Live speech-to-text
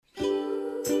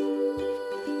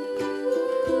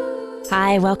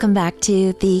Hi, welcome back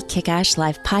to the Kick-Ash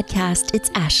Life podcast.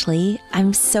 It's Ashley.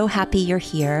 I'm so happy you're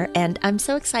here, and I'm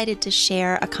so excited to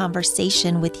share a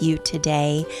conversation with you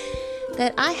today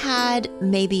that I had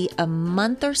maybe a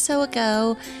month or so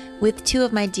ago with two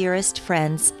of my dearest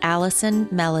friends, Allison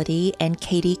Melody and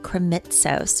Katie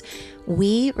Krimitsos.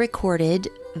 We recorded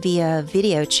via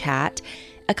video chat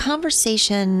a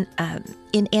conversation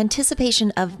in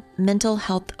anticipation of Mental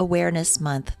Health Awareness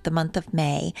Month, the month of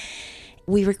May.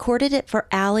 We recorded it for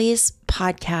Allie's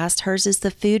podcast. Hers is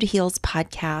the Food Heals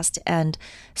podcast. And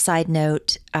side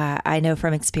note, I know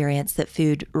from experience that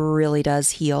food really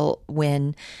does heal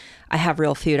when I have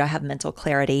real food. I have mental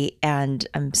clarity, and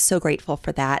I'm so grateful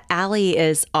for that. Allie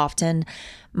is often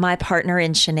my partner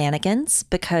in shenanigans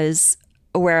because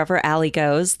wherever Allie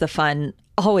goes, the fun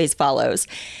always follows.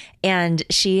 And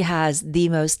she has the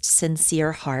most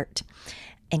sincere heart.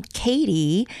 And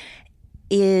Katie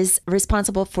is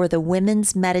responsible for the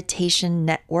Women's Meditation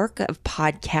Network of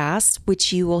podcasts,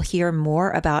 which you will hear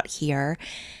more about here.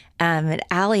 And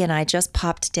Allie and I just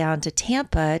popped down to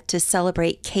Tampa to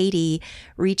celebrate Katie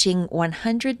reaching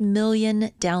 100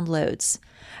 million downloads.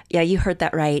 Yeah, you heard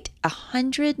that right.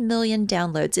 100 million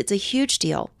downloads. It's a huge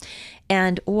deal.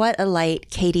 And what a light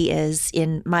Katie is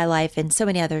in my life and so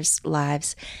many others'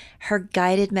 lives. Her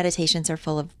guided meditations are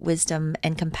full of wisdom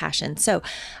and compassion. So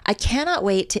I cannot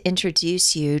wait to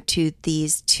introduce you to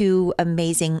these two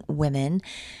amazing women.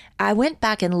 I went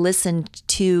back and listened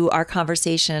to our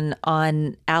conversation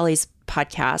on Allie's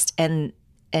podcast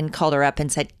and called her up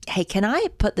and said, hey, can I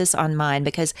put this on mine?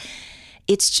 Because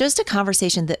it's just a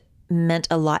conversation that meant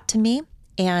a lot to me.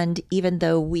 And even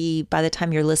though by the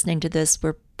time you're listening to this,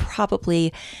 we're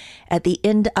probably at the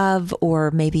end of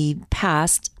or maybe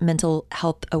past Mental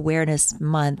Health Awareness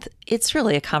Month, it's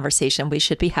really a conversation we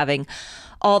should be having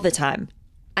all the time.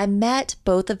 I met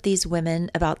both of these women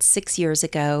about 6 years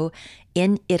ago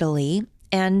in Italy.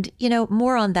 And,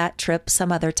 more on that trip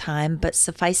some other time, but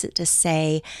suffice it to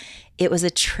say, it was a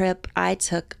trip I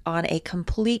took on a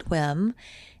complete whim,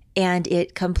 and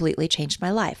it completely changed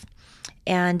my life.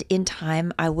 And in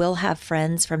time, I will have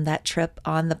friends from that trip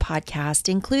on the podcast,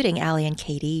 including Allie and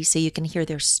Katie, so you can hear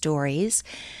their stories,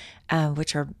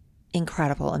 which are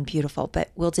incredible and beautiful, but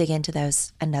we'll dig into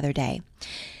those another day.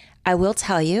 I will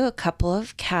tell you a couple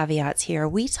of caveats here.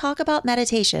 We talk about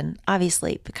meditation,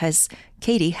 obviously, because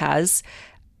Katie has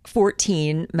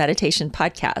 14 meditation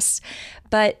podcasts,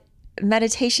 but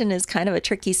meditation is kind of a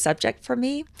tricky subject for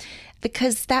me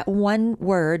because that one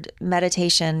word,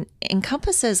 meditation,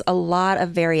 encompasses a lot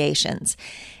of variations.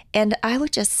 And I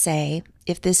would just say,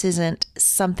 if this isn't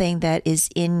something that is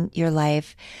in your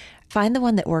life, find the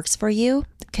one that works for you.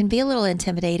 It can be a little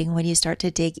intimidating when you start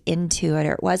to dig into it,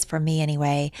 or it was for me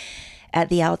anyway, at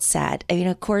the outset. I mean,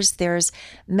 of course, there's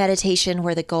meditation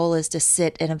where the goal is to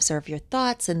sit and observe your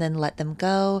thoughts and then let them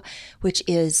go, which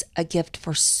is a gift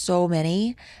for so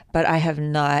many, but I have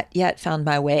not yet found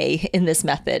my way in this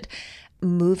method.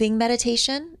 Moving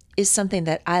meditation is something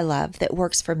that I love, that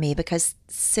works for me, because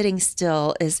sitting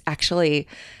still is actually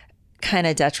kind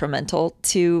of detrimental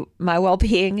to my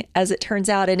well-being, as it turns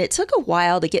out. And it took a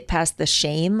while to get past the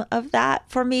shame of that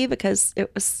for me because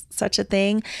it was such a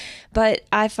thing. But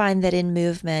I find that in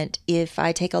movement, if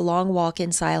I take a long walk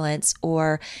in silence,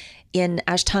 or in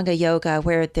Ashtanga yoga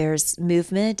where there's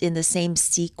movement in the same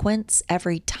sequence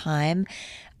every time,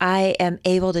 I am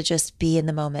able to just be in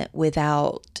the moment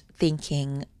without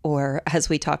thinking, or as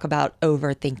we talk about,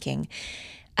 overthinking.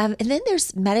 And then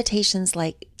there's meditations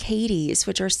like Katie's,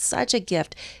 which are such a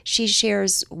gift. She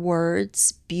shares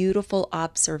words, beautiful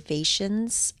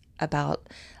observations about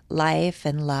life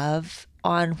and love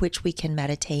on which we can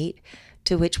meditate,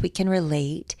 to which we can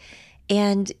relate.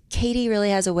 And Katie really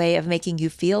has a way of making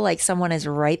you feel like someone is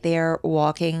right there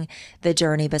walking the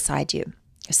journey beside you.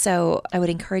 So I would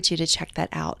encourage you to check that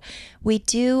out. We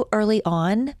do early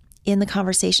on in the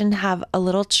conversation have a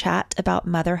little chat about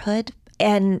motherhood.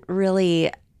 And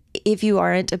really, if you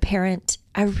aren't a parent,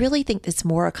 I really think it's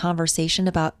more a conversation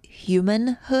about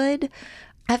humanhood.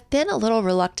 I've been a little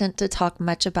reluctant to talk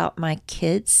much about my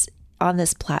kids on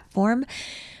this platform,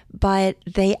 but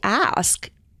they ask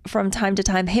from time to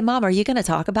time, hey, Mom, are you going to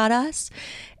talk about us?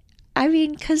 I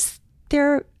mean, because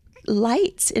they're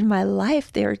lights in my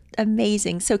life. They're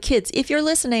amazing. So kids, if you're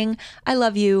listening, I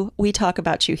love you. We talk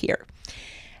about you here.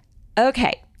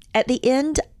 Okay. At the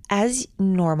end, as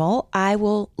normal, I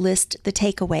will list the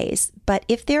takeaways, but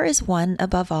if there is one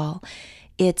above all,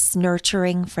 it's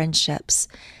nurturing friendships,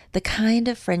 the kind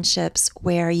of friendships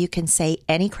where you can say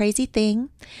any crazy thing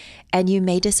and you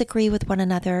may disagree with one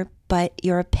another, but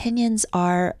your opinions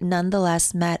are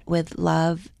nonetheless met with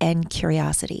love and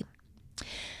curiosity.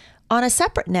 On a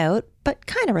separate note, but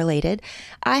kind of related,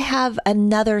 I have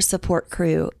another support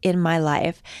crew in my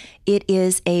life. It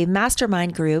is a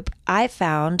mastermind group I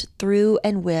found through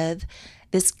and with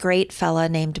this great fella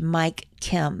named Mike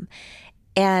Kim.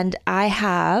 And I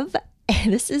have,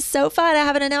 and this is so fun, I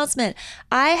have an announcement.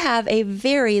 I have a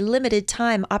very limited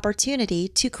time opportunity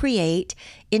to create,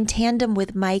 in tandem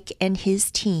with Mike and his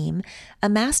team, a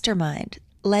mastermind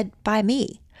led by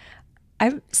me.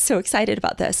 I'm so excited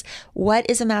about this. What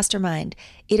is a mastermind?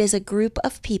 It is a group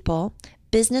of people,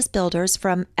 business builders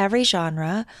from every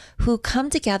genre, who come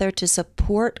together to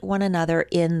support one another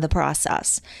in the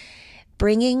process,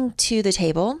 bringing to the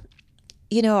table,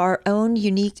 our own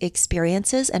unique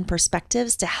experiences and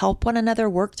perspectives to help one another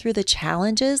work through the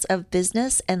challenges of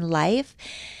business and life,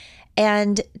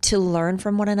 and to learn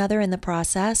from one another in the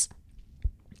process.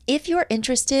 If you're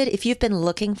interested, if you've been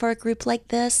looking for a group like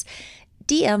this,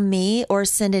 DM me or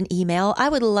send an email. I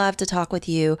would love to talk with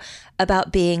you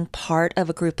about being part of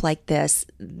a group like this.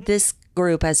 This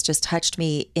group has just touched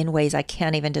me in ways I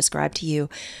can't even describe to you,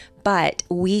 but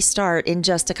we start in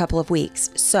just a couple of weeks.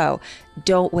 So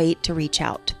don't wait to reach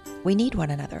out. We need one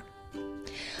another.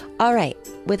 All right,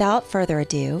 without further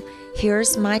ado,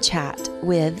 here's my chat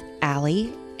with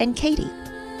Allie and Katie.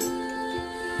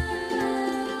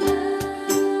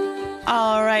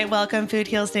 All right, welcome Food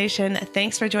Heals Nation.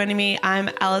 Thanks for joining me. I'm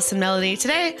Allison Melody.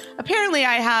 Today, apparently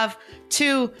I have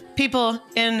two people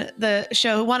in the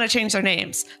show who want to change their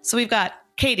names. So we've got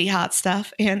Katie Hot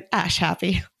Stuff and Ash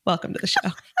Happy. Welcome to the show.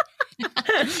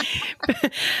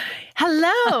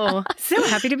 Hello. So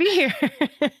happy to be here.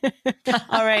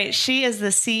 All right. She is the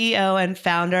CEO and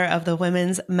founder of the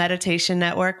Women's Meditation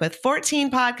Network with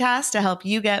 14 podcasts to help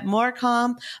you get more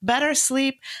calm, better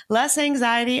sleep, less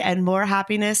anxiety, and more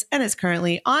happiness, and is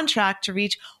currently on track to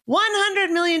reach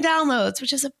 100 million downloads,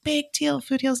 which is a big deal,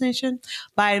 Food Heals Nation.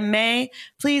 By May,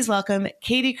 please welcome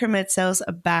Katie Krimitsos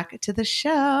back to the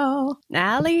show.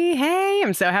 Allie, hey,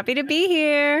 I'm so happy to be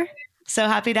here. So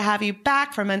happy to have you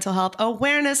back for Mental Health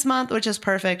Awareness Month, which is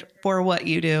perfect for what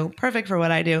you do, perfect for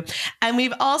what I do. And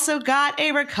we've also got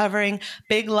a recovering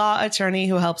big law attorney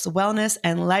who helps wellness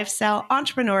and lifestyle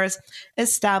entrepreneurs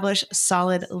establish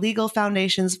solid legal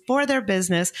foundations for their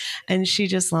business. And she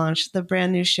just launched the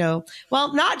brand new show.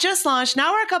 Well, not just launched,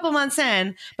 now we're a couple months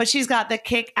in, but she's got the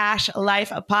Kick Ash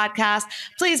Life podcast.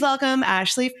 Please welcome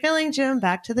Ashley Fillingham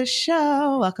back to the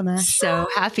show. Welcome, Ash. So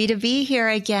happy to be here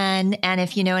again. And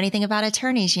if you know anything about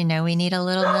attorneys, we need a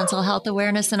little mental health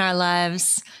awareness in our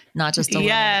lives, not just a little.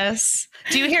 Yes.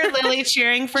 Do you hear Lily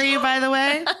cheering for you, by the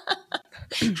way?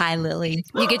 Hi, Lily.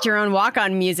 You get your own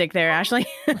walk-on music there, Ashley.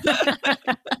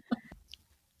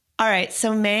 All right.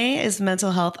 So May is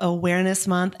Mental Health Awareness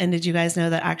Month. And did you guys know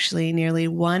that actually nearly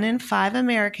 1 in 5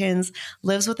 Americans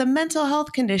lives with a mental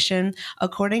health condition,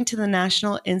 according to the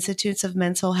National Institutes of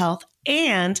Mental Health?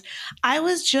 And I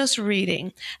was just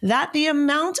reading that the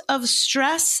amount of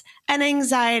stress and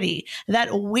anxiety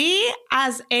that we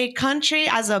as a country,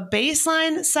 as a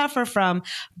baseline, suffer from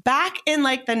back in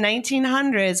like the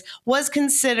 1900s was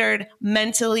considered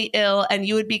mentally ill, and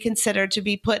you would be considered to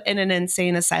be put in an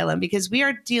insane asylum, because we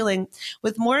are dealing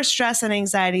with more stress and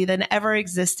anxiety than ever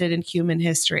existed in human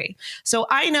history. So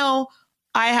I know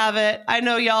I have it. I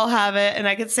know y'all have it. And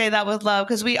I could say that with love,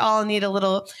 because we all need a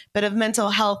little bit of mental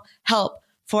health help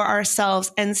for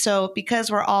ourselves. And so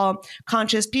because we're all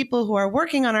conscious people who are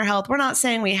working on our health, we're not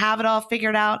saying we have it all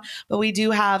figured out, but we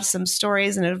do have some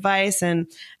stories and advice and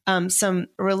some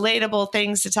relatable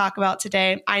things to talk about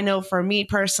today. I know for me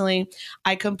personally,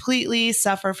 I completely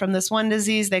suffer from this one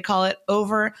disease. They call it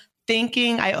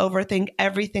overthinking. I overthink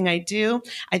everything I do.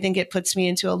 I think it puts me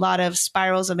into a lot of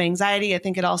spirals of anxiety. I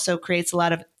think it also creates a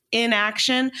lot of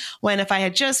inaction, when if I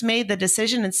had just made the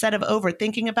decision instead of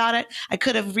overthinking about it, I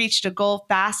could have reached a goal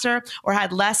faster, or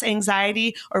had less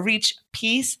anxiety, or reached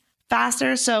peace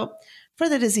faster. So for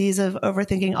the disease of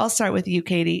overthinking, I'll start with you,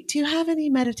 Katie. Do you have any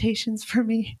meditations for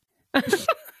me?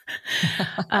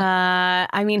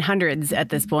 Hundreds at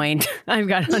this point. I've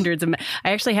got hundreds of.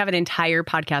 I actually have an entire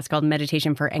podcast called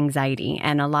Meditation for Anxiety,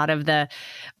 and a lot of the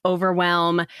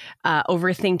overwhelm,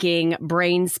 overthinking,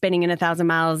 brain spinning in 1,000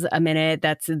 miles a minute,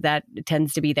 that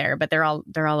tends to be there. But they're all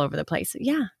over the place.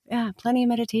 Yeah, plenty of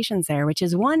meditations there, which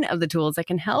is one of the tools that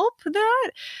can help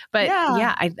that. But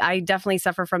I definitely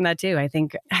suffer from that too. I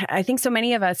think so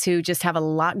many of us who just have a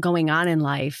lot going on in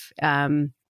life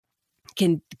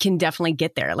can definitely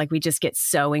get there. Like, we just get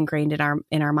so ingrained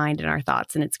in our mind and our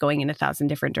thoughts, and it's going in 1,000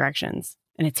 different directions,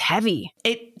 and it's heavy.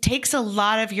 It takes a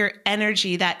lot of your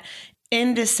energy, that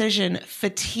indecision,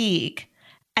 fatigue,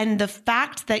 and the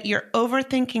fact that you're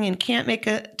overthinking and can't make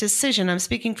a decision. I'm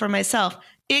speaking for myself,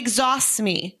 exhausts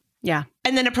me. Yeah.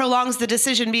 And then it prolongs the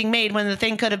decision being made when the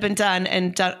thing could have been done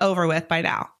and done over with by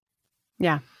now.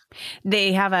 Yeah.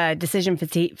 They have a decision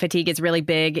fatigue is really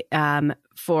big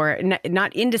for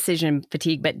not indecision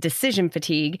fatigue, but decision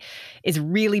fatigue is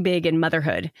really big in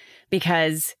motherhood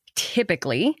because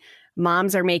typically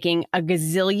moms are making a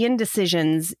gazillion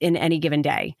decisions in any given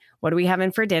day. What are we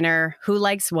having for dinner? Who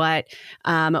likes what?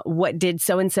 What did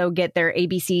so-and-so get their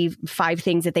ABC 5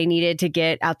 things that they needed to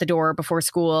get out the door before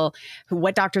school?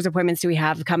 What doctor's appointments do we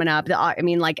have coming up? I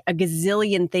mean, like a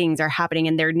gazillion things are happening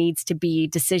and there needs to be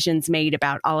decisions made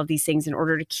about all of these things in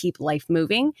order to keep life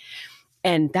moving.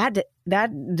 And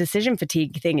that decision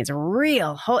fatigue thing is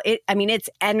real. It's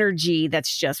energy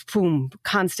that's just boom,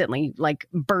 constantly like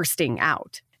bursting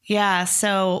out. Yeah.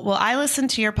 So, well, I listened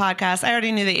to your podcast. I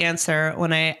already knew the answer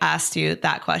when I asked you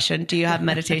that question. Do you have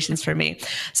meditations for me?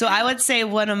 So I would say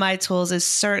one of my tools is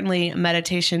certainly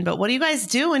meditation. But what do you guys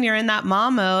do when you're in that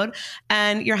mom mode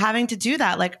and you're having to do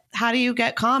that? Like, how do you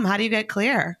get calm? How do you get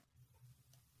clear?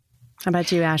 How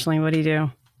about you, Ashley? What do you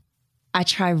do? I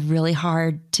try really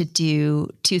hard to do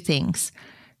 2 things.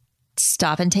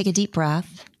 Stop and take a deep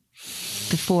breath.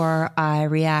 Before I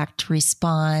react,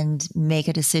 respond, make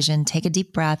a decision, take a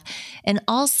deep breath. And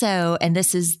also, and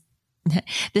this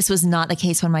was not the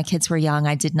case when my kids were young.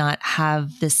 I did not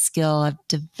have this skill. I've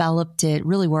developed it,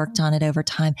 really worked on it over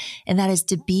time. And that is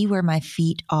to be where my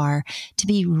feet are, to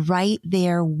be right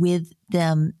there with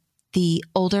them. The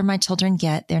older my children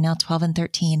get, they're now 12 and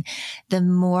 13, the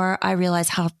more I realize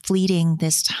how fleeting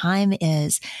this time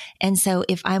is. And so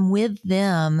if I'm with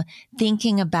them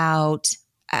thinking about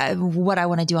what I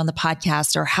want to do on the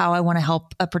podcast or how I want to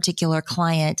help a particular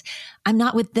client, I'm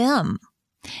not with them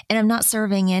and I'm not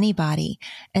serving anybody.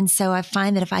 And so I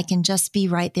find that if I can just be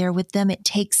right there with them, it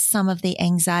takes some of the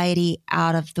anxiety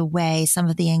out of the way, some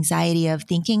of the anxiety of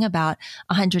thinking about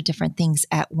 100 different things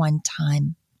at one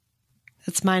time.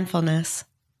 It's mindfulness.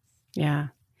 Yeah.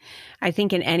 I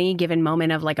think in any given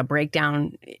moment of like a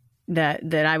breakdown,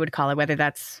 that I would call it, whether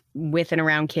that's with and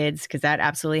around kids, because that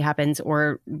absolutely happens,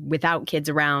 or without kids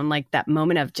around, like that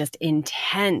moment of just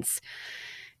intense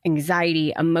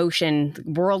anxiety, emotion,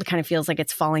 the world kind of feels like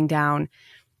it's falling down.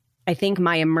 I think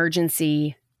my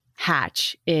emergency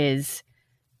hatch is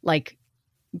like,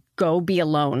 go be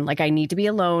alone. Like I need to be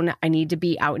alone. I need to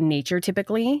be out in nature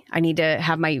typically. I need to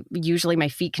have usually my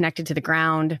feet connected to the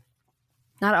ground.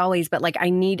 Not always, but like I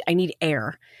need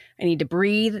air. I need to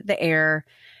breathe the air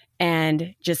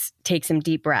and just take some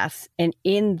deep breaths. And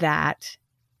in that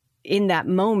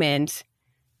moment,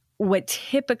 what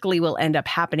typically will end up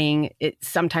happening, it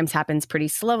sometimes happens pretty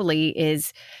slowly,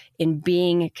 is in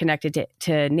being connected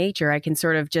to nature, I can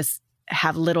sort of just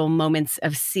have little moments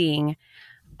of seeing,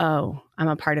 oh, I'm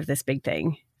a part of this big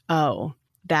thing. Oh,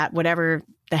 that whatever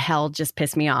the hell just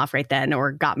pissed me off right then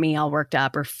or got me all worked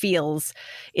up or feels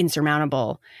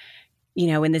insurmountable. You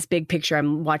know, in this big picture,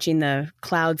 I'm watching the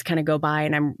clouds kind of go by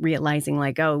and I'm realizing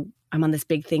like, oh, I'm on this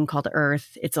big thing called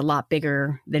Earth. It's a lot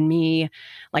bigger than me.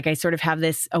 Like I sort of have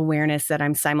this awareness that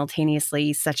I'm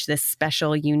simultaneously such this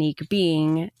special, unique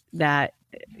being that,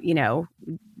 you know,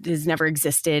 has never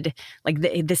existed. Like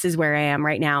this is where I am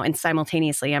right now. And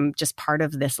simultaneously, I'm just part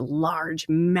of this large,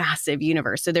 massive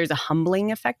universe. So there's a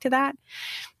humbling effect to that.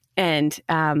 And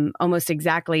almost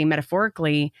exactly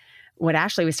metaphorically, what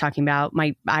Ashley was talking about,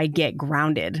 I get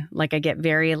grounded. Like I get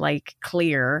very like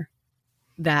clear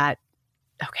that,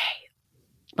 okay,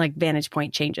 like vantage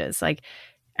point changes. Like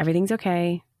everything's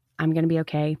okay. I'm going to be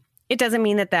okay. It doesn't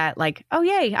mean that like, oh,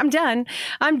 yay, I'm done.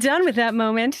 I'm done with that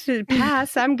moment.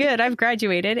 Pass. I'm good. I've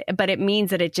graduated. But it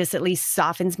means that it just at least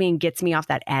softens me and gets me off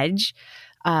that edge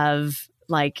of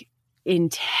like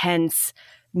intense,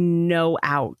 no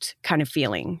out kind of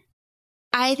feeling.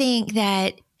 I think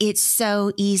that it's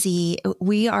so easy.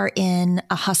 We are in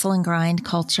a hustle and grind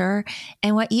culture.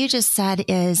 And what you just said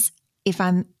is, if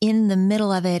I'm in the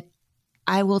middle of it,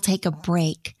 I will take a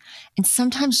break. And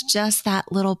sometimes just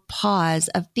that little pause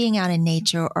of being out in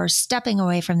nature or stepping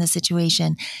away from the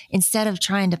situation, instead of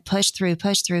trying to push through,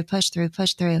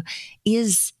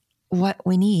 is what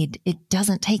we need. It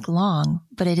doesn't take long,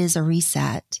 but it is a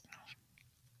reset.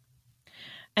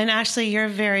 And Ashley, you're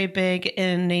very big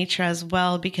in nature as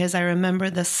well, because I remember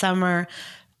the summer,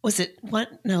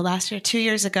 last year, 2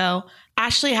 years ago,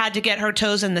 Ashley had to get her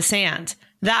toes in the sand.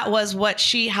 That was what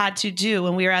she had to do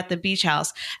when we were at the beach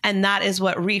house. And that is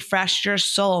what refreshed your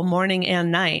soul morning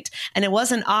and night. And it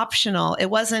wasn't optional. It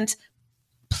wasn't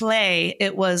play.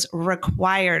 It was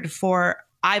required for,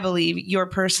 I believe, your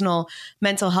personal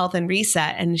mental health and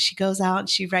reset. And she goes out and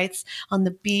she writes on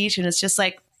the beach, and it's just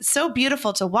like so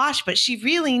beautiful to watch, but she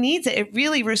really needs it. It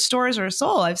really restores her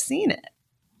soul. I've seen it.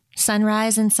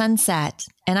 sunrise and sunset,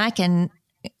 and I can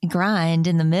grind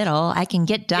in the middle. I can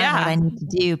get done what I need to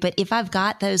do. But if I've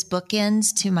got those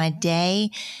bookends to my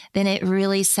day, then it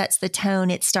really sets the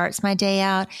tone. It starts my day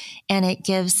out and it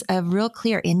gives a real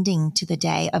clear ending to the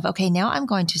day of, okay, now I'm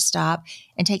going to stop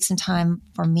and take some time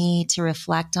for me to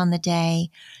reflect on the day.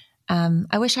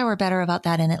 I wish I were better about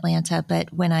that in Atlanta,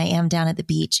 but when I am down at the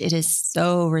beach, it is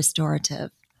so restorative.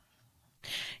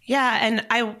 Yeah. And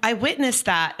I witnessed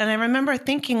that. And I remember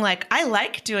thinking like, I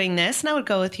like doing this and I would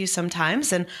go with you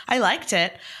sometimes and I liked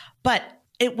it, but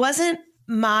it wasn't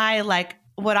my like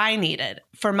what I needed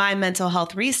for my mental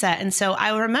health reset. And so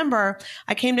I remember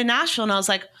I came to Nashville and I was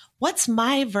like, what's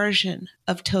my version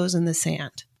of toes in the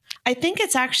sand? I think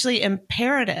it's actually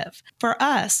imperative for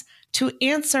us to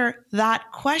answer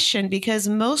that question because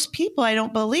most people, I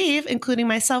don't believe, including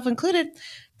myself included,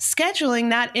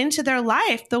 scheduling that into their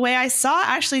life the way I saw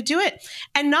Ashley do it.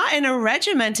 And not in a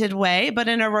regimented way, but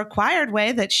in a required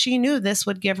way that she knew this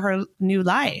would give her new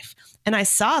life. And I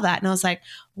saw that and I was like,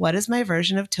 what is my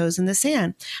version of toes in the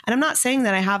sand? And I'm not saying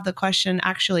that I have the question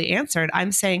actually answered.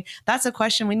 I'm saying that's a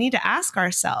question we need to ask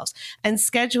ourselves and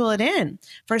schedule it in.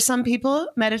 For some people,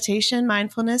 meditation,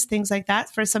 mindfulness, things like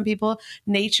that. For some people,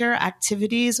 nature,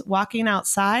 activities, walking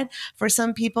outside. For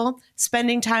some people,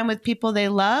 spending time with people they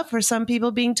love. For some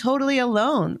people, being totally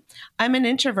alone. I'm an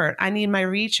introvert. I need my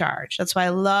recharge. That's why I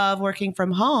love working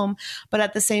from home. But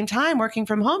at the same time, working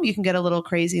from home, you can get a little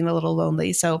crazy and a little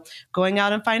lonely. So going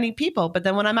out and finding people. But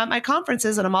then when I'm at my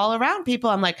conferences and I'm all around people,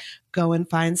 I'm like, go and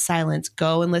find silence.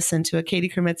 Go and listen to a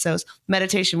Krimitsos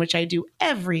meditation, which I do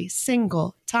every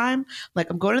single time. Like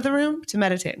I'm going to the room to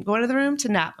meditate. I'm going to the room to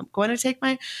nap. I'm going to take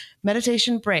my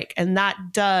meditation break. And that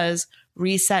does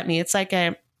reset me. It's like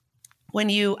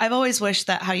I've always wished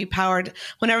that how you powered,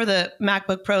 whenever the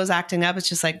MacBook Pro is acting up, it's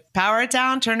just like power it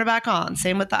down, turn it back on.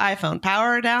 Same with the iPhone,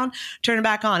 power it down, turn it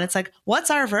back on. It's like,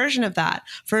 what's our version of that?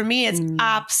 For me, it's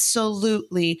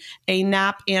absolutely a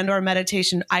nap and or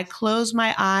meditation. I close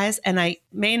my eyes and I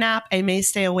may nap, I may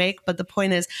stay awake, but the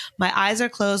point is my eyes are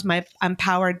closed, I'm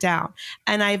powered down.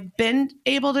 And I've been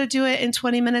able to do it in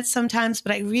 20 minutes sometimes,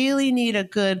 but I really need a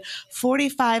good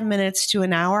 45 minutes to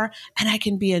an hour and I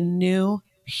can be a new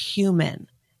human,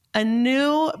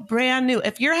 brand new.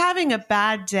 If you're having a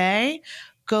bad day,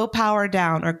 go power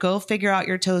down or go figure out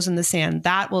your toes in the sand.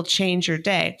 That will change your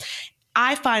day.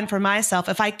 I find for myself,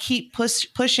 if I keep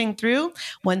pushing through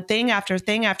when thing after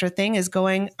thing after thing is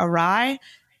going awry,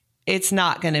 it's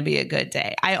not going to be a good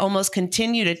day. I almost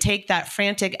continue to take that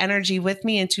frantic energy with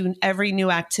me into every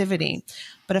new activity.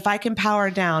 But if I can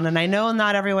power down, and I know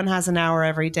not everyone has an hour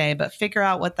every day, but figure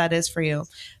out what that is for you,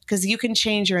 because you can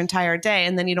change your entire day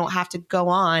and then you don't have to go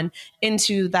on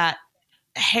into that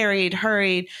harried,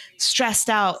 hurried, stressed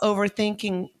out,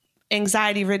 overthinking,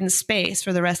 anxiety-ridden space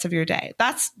for the rest of your day.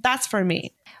 That's for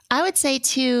me. I would say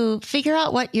to figure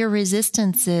out what your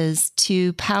resistance is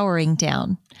to powering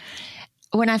down.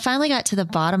 When I finally got to the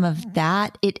bottom of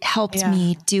that, it helped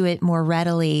me do it more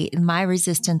readily. My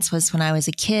resistance was when I was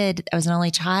a kid, I was an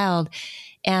only child.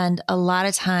 And a lot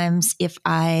of times if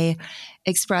I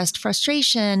expressed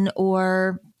frustration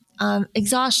or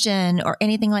exhaustion or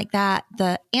anything like that,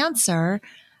 the answer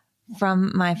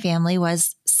from my family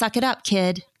was, suck it up,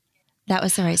 kid. That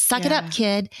was the right. Suck it up,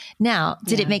 kid. Now,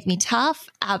 did it make me tough?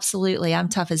 Absolutely. I'm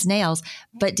tough as nails.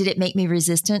 But did it make me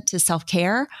resistant to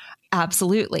self-care?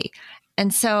 Absolutely.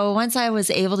 And so once I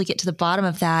was able to get to the bottom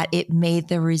of that, it made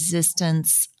the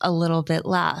resistance a little bit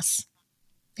less.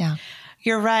 Yeah.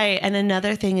 You're right. And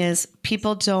another thing is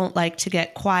people don't like to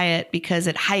get quiet because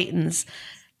it heightens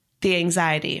the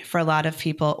anxiety for a lot of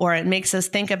people, or it makes us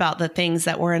think about the things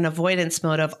that we're in avoidance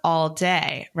mode of all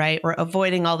day, right? We're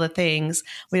avoiding all the things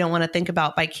we don't want to think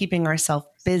about by keeping ourselves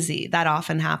busy. That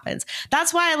often happens.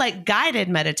 That's why I like guided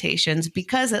meditations,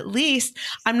 because at least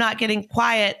I'm not getting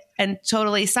quiet and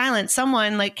totally silent.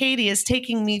 Someone like Katie is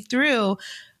taking me through,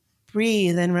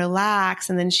 breathe and relax.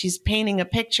 And then she's painting a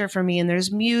picture for me and there's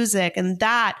music. And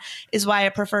that is why I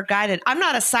prefer guided. I'm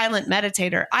not a silent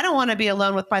meditator. I don't want to be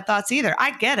alone with my thoughts either.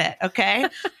 I get it. Okay.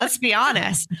 Let's be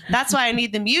honest. That's why I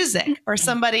need the music or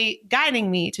somebody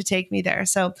guiding me to take me there.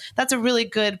 So that's a really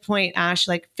good point, Ash.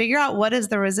 Like figure out what is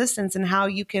the resistance and how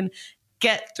you can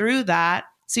get through that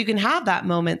so you can have that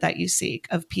moment that you seek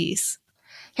of peace.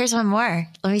 Here's one more.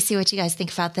 Let me see what you guys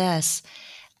think about this.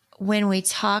 When we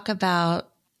talk about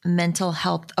Mental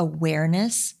Health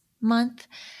Awareness Month,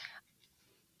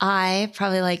 I,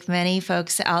 probably like many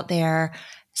folks out there,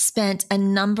 spent a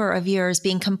number of years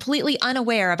being completely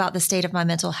unaware about the state of my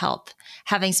mental health,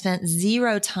 having spent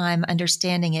zero time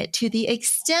understanding it, to the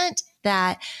extent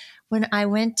that when I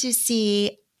went to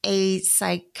see a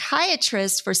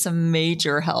psychiatrist for some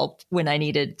major help when I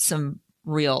needed some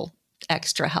real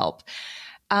extra help.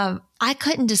 I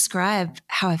couldn't describe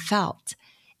how I felt.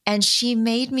 And she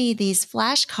made me these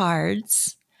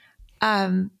flashcards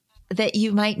that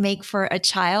you might make for a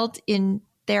child in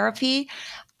therapy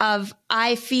of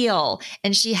I feel.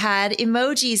 And she had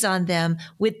emojis on them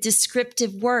with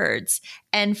descriptive words.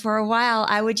 And for a while,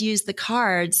 I would use the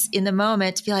cards in the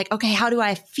moment to be like, okay, how do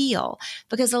I feel?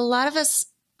 Because a lot of us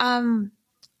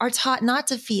are taught not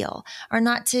to feel or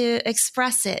not to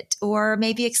express it, or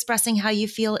maybe expressing how you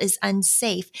feel is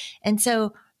unsafe. And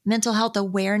so mental health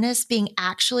awareness, being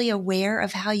actually aware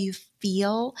of how you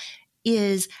feel,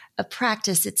 is a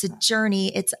practice. It's a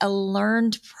journey. It's a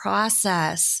learned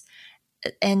process.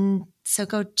 And so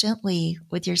go gently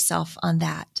with yourself on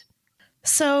that.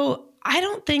 So I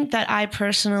don't think that I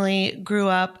personally grew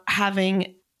up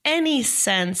having any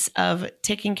sense of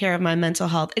taking care of my mental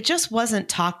health. It just wasn't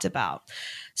talked about.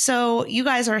 So you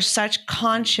guys are such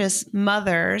conscious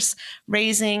mothers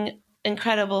raising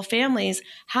incredible families.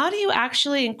 How do you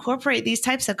actually incorporate these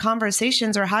types of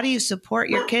conversations, or how do you support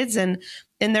your kids in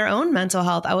their own mental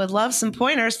health? I would love some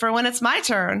pointers for when it's my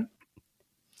turn.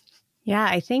 Yeah,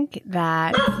 I think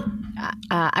that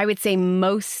I would say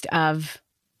most of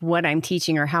what I'm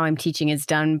teaching or how I'm teaching is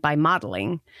done by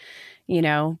modeling,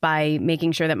 by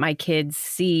making sure that my kids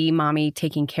see mommy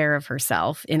taking care of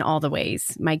herself in all the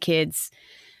ways. My kids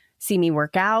see me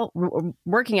work out.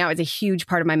 Working out is a huge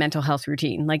part of my mental health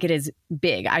routine. Like, it is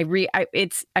big.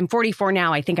 I'm 44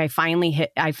 now. I think I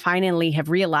finally have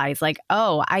realized, like,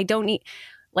 oh, I don't need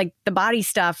like the body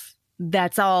stuff.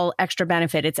 That's all extra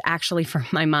benefit. It's actually for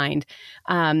my mind.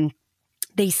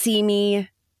 They see me,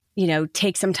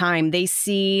 take some time. They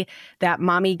see that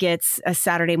mommy gets a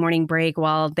Saturday morning break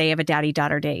while they have a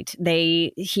daddy-daughter date.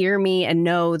 They hear me and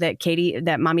know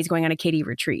that mommy's going on a Katie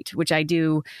retreat, which I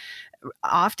do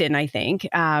often, I think,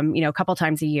 a couple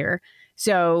times a year.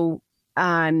 So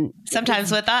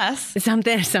sometimes with us,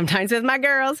 sometimes with my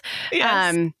girls.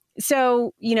 Yes.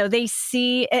 So, they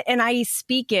see, and I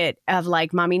speak it of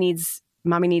like, mommy needs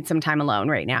some time alone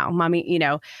right now. Mommy,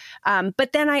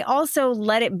 but then I also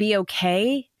let it be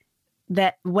okay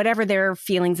that whatever their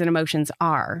feelings and emotions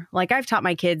are. Like, I've taught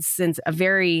my kids since a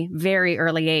very, very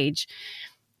early age,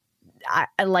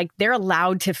 they're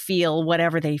allowed to feel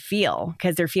whatever they feel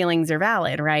because their feelings are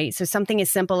valid, right? So something as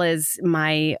simple as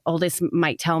my oldest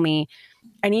might tell me,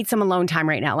 I need some alone time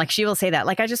right now. Like, she will say that,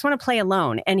 like, I just want to play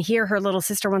alone, and here her little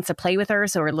sister wants to play with her.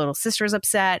 So her little sister's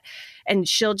upset, and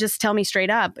she'll just tell me straight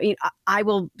up. I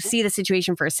will see the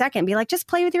situation for a second, be like, just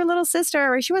play with your little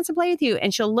sister, or she wants to play with you.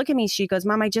 And she'll look at me. She goes,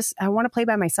 Mom, I want to play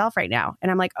by myself right now. And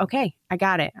I'm like, okay, I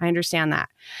got it. I understand that.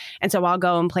 And so I'll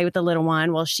go and play with the little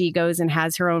one while she goes and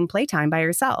has her own playtime by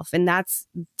herself. And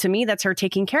to me, that's her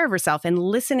taking care of herself and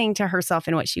listening to herself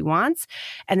and what she wants.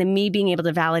 And then me being able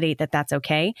to validate that that's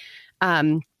okay.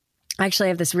 I actually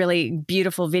have this really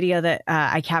beautiful video that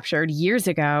I captured years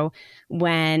ago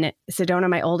when Sedona,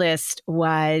 my oldest,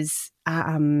 was,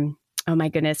 oh my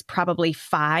goodness, probably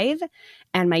 5.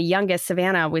 And my youngest,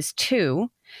 Savannah, was 2.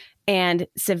 And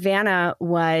Savannah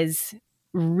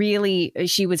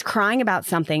she was crying about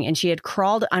something, and she had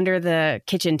crawled under the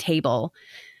kitchen table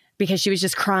because she was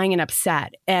just crying and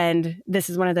upset. And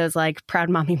this is one of those like proud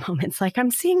mommy moments. Like,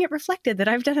 I'm seeing it reflected that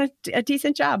I've done a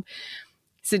decent job.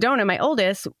 Sedona, my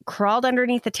oldest, crawled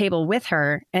underneath the table with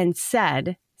her and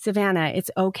said, Savannah, it's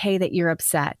okay that you're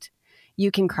upset. You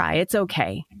can cry. It's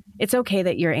okay. It's okay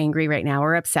that you're angry right now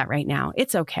or upset right now.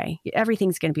 It's okay.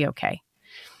 Everything's going to be okay.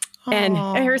 Aww. And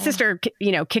her sister,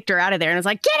 kicked her out of there and was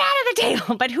like, get out of the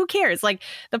table. But who cares? Like,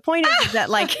 the point is that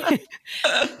like,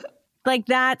 like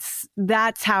that's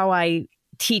how I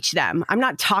teach them. I'm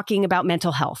not talking about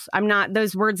mental health.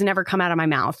 Those words never come out of my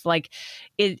mouth. Like,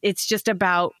 it's just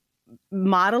about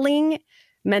modeling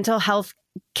mental health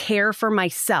care for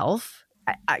myself,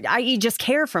 i.e. just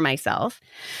care for myself.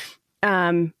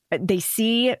 They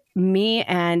see me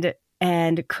and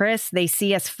Chris, they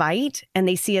see us fight and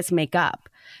they see us make up.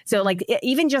 So like,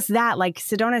 even just that, like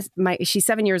Sedona's she's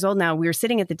 7 years old now. We were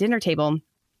sitting at the dinner table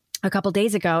a couple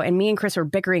days ago and me and Chris were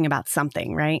bickering about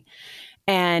something. Right.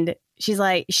 And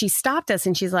she stopped us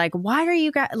and she's like, why do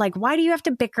you have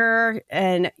to bicker?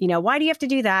 And, why do you have to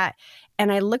do that? And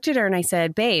I looked at her and I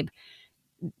said, babe,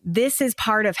 this is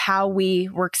part of how we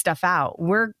work stuff out.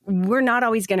 We're not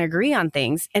always going to agree on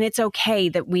things. And it's okay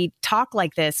that we talk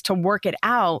like this to work it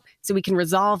out so we can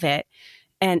resolve it.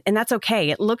 And that's okay.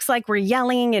 It looks like we're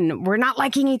yelling and we're not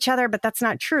liking each other, but that's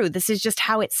not true. This is just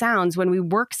how it sounds when we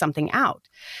work something out.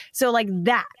 So like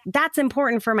that's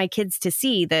important for my kids to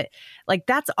see, that like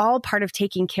that's all part of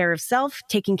taking care of self,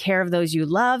 taking care of those you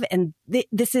love. And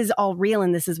this is all real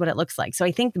and this is what it looks like. So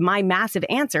I think my massive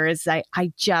answer is I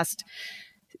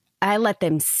let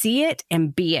them see it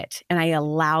and be it. And I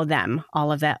allow them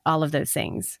all of those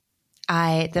things.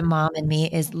 The mom in me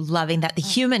is loving that. The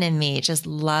human in me just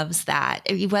loves that.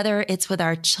 Whether it's with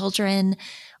our children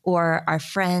or our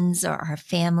friends or our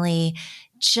family,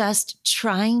 just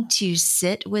trying to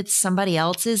sit with somebody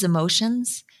else's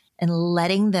emotions and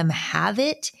letting them have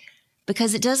it,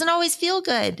 because it doesn't always feel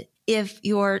good if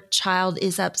your child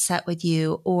is upset with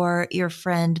you or your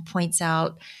friend points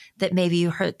out that maybe you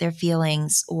hurt their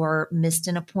feelings or missed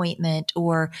an appointment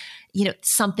or,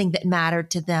 something that mattered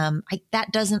to them.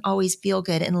 That doesn't always feel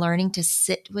good. And learning to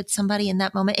sit with somebody in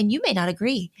that moment, and you may not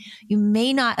agree. You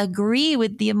may not agree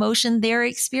with the emotion they're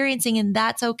experiencing, and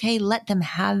that's okay. Let them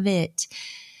have it.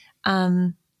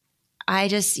 I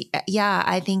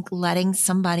think letting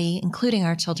somebody, including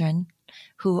our children,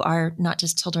 who are not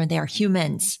just children, they are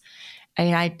humans. I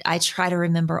mean, I try to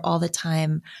remember all the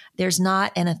time, there's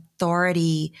not an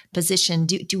authority position.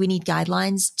 Do we need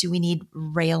guidelines? Do we need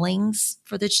railings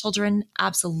for the children?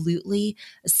 Absolutely.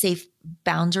 Safe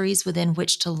boundaries within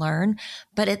which to learn.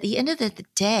 But at the end of the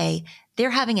day, they're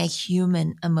having a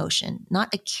human emotion,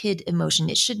 not a kid emotion.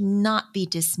 It should not be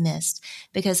dismissed,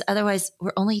 because otherwise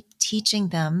we're only teaching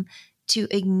them to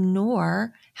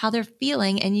ignore how they're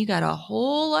feeling. And you got a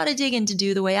whole lot of digging to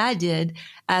do, the way I did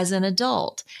as an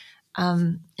adult.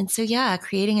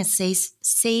 Creating a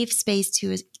safe space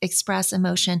to express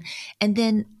emotion. And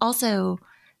then also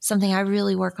something I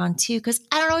really work on too, because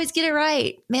I don't always get it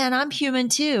right. Man, I'm human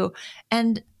too.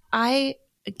 And I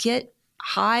get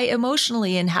high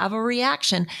emotionally and have a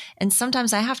reaction. And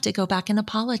sometimes I have to go back and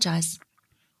apologize.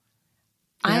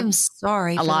 Yep. I'm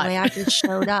sorry for the way I just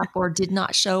showed up or did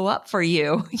not show up for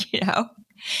you,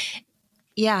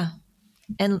 Yeah.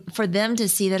 And for them to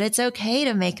see that it's okay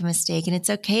to make a mistake and it's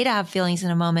okay to have feelings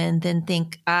in a moment and then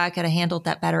think, I could have handled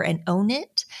that better and own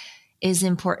it is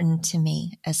important to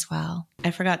me as well.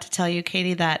 I forgot to tell you,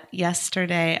 Katie, that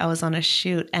yesterday I was on a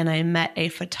shoot and I met a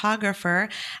photographer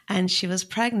and she was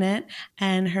pregnant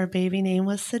and her baby name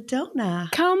was Sedona.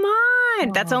 Come on.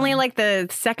 Aww. That's only like the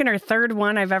second or third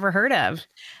one I've ever heard of.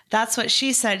 That's what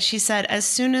she said. She said, as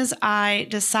soon as I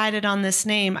decided on this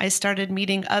name, I started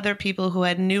meeting other people who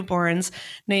had newborns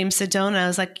named Sedona. I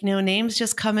was like, names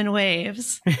just come in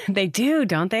waves. They do,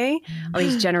 don't they? All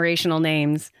these generational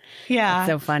names. Yeah. That's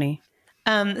so funny.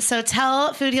 So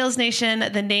tell Food Heals Nation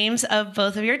the names of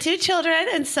both of your two children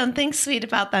and something sweet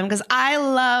about them, because I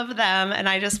love them and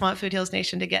I just want Food Heals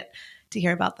Nation to get to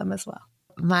hear about them as well.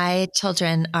 My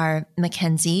children are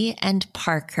Mackenzie and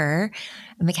Parker.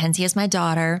 Mackenzie is my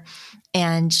daughter,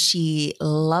 and she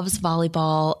loves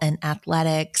volleyball and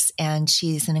athletics, and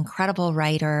she's an incredible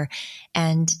writer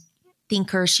and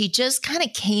thinker. She just kind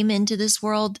of came into this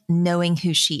world knowing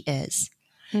who she is.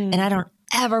 And I don't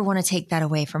ever want to take that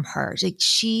away from her. Like,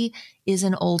 she is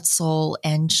an old soul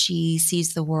and she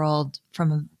sees the world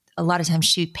from a lot of times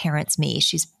she parents me.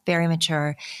 She's very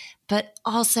mature, but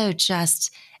also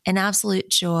just an absolute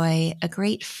joy, a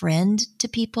great friend to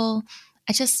people.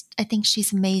 I think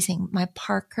she's amazing. My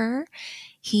Parker,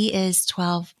 he is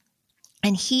 12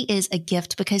 and he is a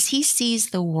gift because he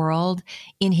sees the world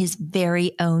in his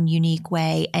very own unique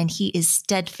way and he is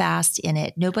steadfast in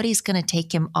it. Nobody's going to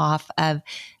take him off of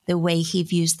the way he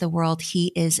views the world.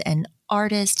 He is an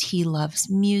artist. He loves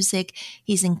music.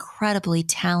 He's incredibly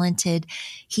talented.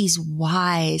 He's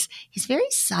wise. He's very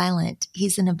silent.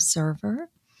 He's an observer.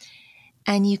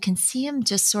 And you can see him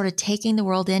just sort of taking the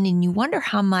world in, and you wonder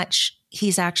how much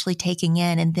he's actually taking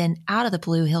in. And then out of the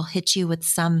blue, he'll hit you with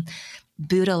some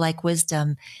Buddha-like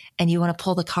wisdom, and you want to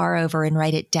pull the car over and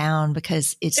write it down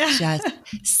because it's just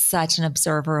such an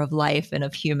observer of life and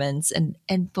of humans.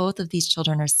 And both of these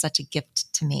children are such a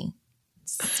gift to me.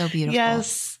 It's so beautiful.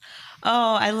 Yes.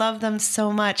 Oh, I love them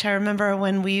so much. I remember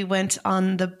when we went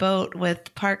on the boat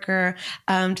with Parker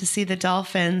to see the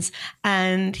dolphins,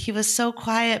 and he was so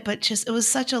quiet, but just, it was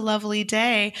such a lovely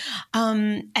day.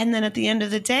 And then at the end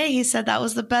of the day, he said that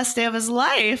was the best day of his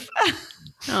life.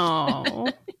 Oh,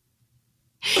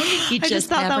 I just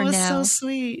thought that was so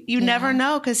sweet. You never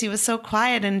know, because he was so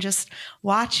quiet and just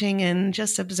watching and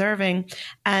just observing.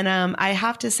 And I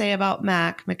have to say about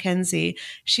Mackenzie,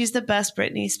 she's the best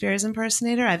Britney Spears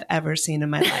impersonator I've ever seen in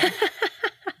my life.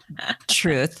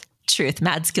 Truth.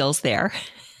 Mad skills there.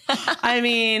 I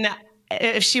mean,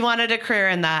 if she wanted a career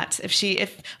in that,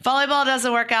 if volleyball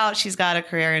doesn't work out, she's got a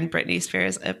career in Britney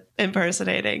Spears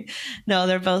impersonating. No,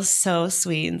 they're both so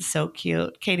sweet and so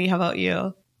cute. Katie, how about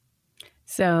you?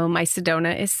 So my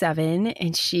Sedona is 7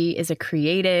 and she is a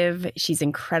creative. She's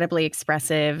incredibly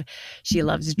expressive. She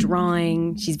loves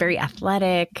drawing. She's very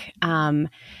athletic.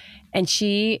 And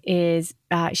she's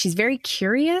very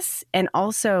curious and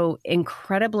also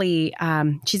incredibly,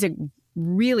 she's a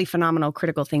really phenomenal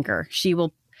critical thinker. She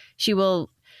will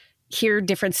hear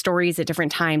different stories at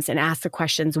different times and ask the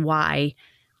questions, why,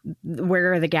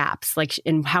 where are the gaps? Like,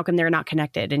 and how come they're not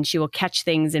connected? And she will catch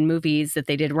things in movies that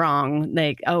they did wrong.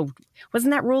 Like, oh,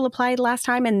 wasn't that rule applied last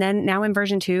time? And then now in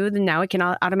version 2, then now it can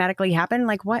automatically happen.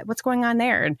 Like, what's going on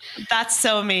there? And that's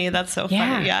so me. That's so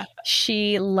funny. Yeah.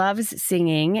 She loves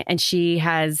singing and she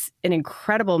has an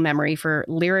incredible memory for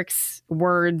lyrics,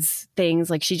 words,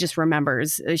 things. Like, she just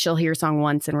remembers. She'll hear a song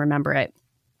once and remember it.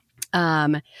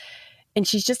 And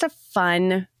she's just a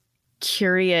fun,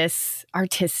 curious,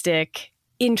 artistic,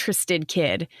 interested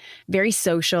kid, very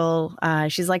social.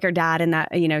 She's like her dad in that,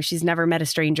 she's never met a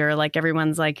stranger. Like,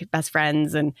 everyone's like best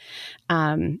friends. And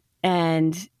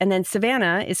then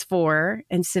Savannah is 4,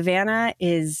 and Savannah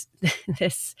is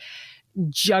this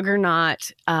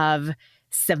juggernaut of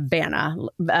Savannah.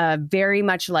 Very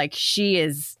much like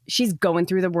she's going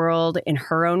through the world in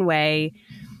her own way.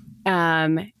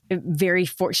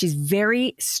 She's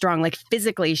very strong. Like,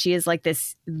 physically, she is like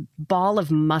this ball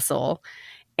of muscle.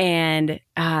 And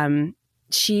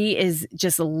she is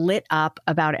just lit up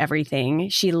about everything.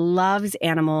 She loves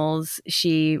animals.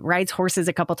 She rides horses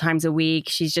a couple times a week.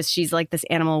 She's like this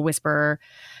animal whisperer.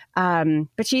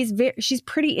 But she's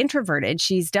pretty introverted.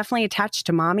 She's definitely attached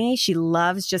to mommy. She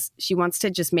wants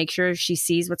to just make sure she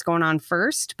sees what's going on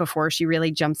first before she really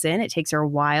jumps in. It takes her a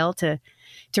while to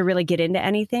really get into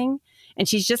anything. And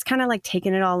she's just kind of like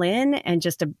taking it all in and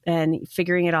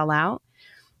figuring it all out.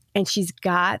 And she's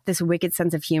got this wicked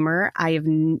sense of humor. I have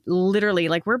literally,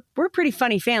 like, we're a pretty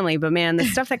funny family, but man, the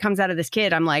stuff that comes out of this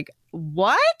kid, I'm like,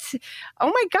 what? Oh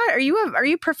my God, are you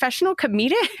a professional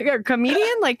comedian?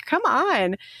 Like, come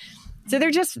on. So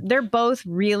they're both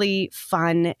really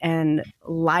fun and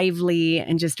lively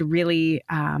and just really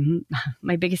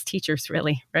my biggest teachers,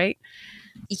 really, right?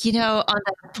 On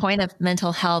the point of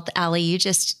mental health, Allie, you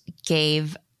just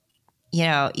gave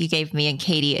me and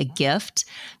Katie a gift,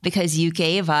 because you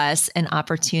gave us an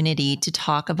opportunity to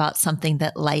talk about something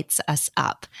that lights us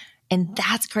up. And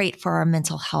that's great for our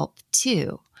mental health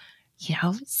too.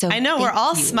 So I know we're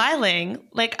all smiling.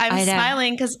 Like, I'm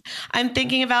smiling because I'm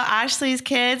thinking about Ashley's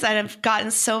kids. I've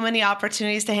gotten so many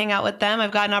opportunities to hang out with them.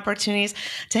 I've gotten opportunities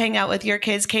to hang out with your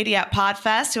kids, Katie, at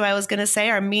Podfest, who I was going to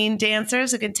say are mean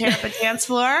dancers who can tear up a dance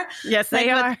floor. Yes, they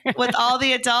are. with all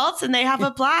the adults, and they have a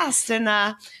blast. And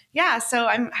so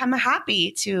I'm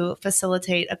happy to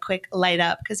facilitate a quick light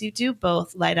up, because you do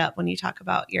both light up when you talk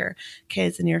about your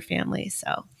kids and your family.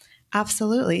 So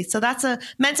absolutely. So that's a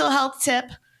mental health tip.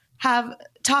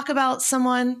 Talk about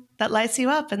someone that lights you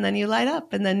up, and then you light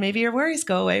up, and then maybe your worries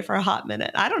go away for a hot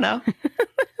minute. I don't know.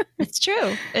 It's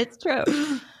true.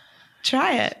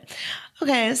 Try it.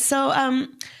 Okay. So,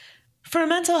 for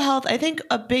mental health, I think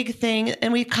a big thing,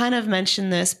 and we've kind of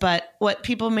mentioned this, but what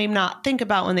people may not think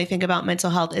about when they think about mental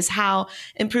health is how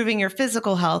improving your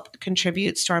physical health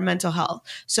contributes to our mental health.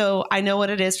 So I know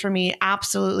what it is for me.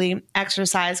 Absolutely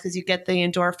exercise, because you get the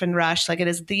endorphin rush. Like, it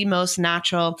is the most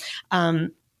natural,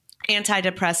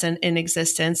 antidepressant in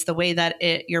existence. The way that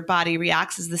your body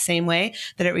reacts is the same way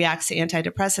that it reacts to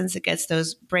antidepressants. It gets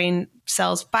those brain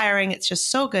cells firing. It's just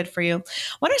so good for you.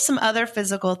 What are some other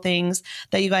physical things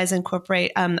that you guys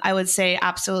incorporate? I would say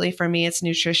absolutely for me, it's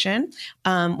nutrition.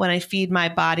 When I feed my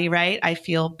body right, I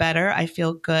feel better. I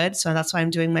feel good. So that's why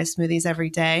I'm doing my smoothies every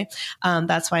day.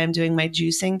 That's why I'm doing my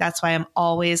juicing. That's why I'm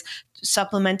always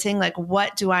supplementing. Like,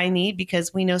 what do I need?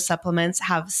 Because we know supplements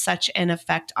have such an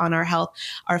effect on our health,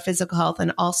 our physical health,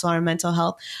 and also our mental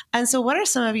health. And so what are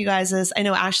some of you guys', I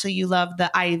know, Ashley, you love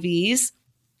the IVs,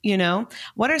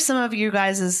 what are some of you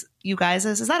guys', is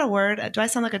that a word? Do I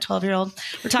sound like a 12-year-old?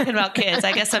 We're talking about kids.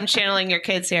 I guess I'm channeling your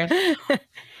kids here.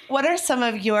 What are some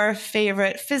of your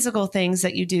favorite physical things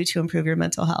that you do to improve your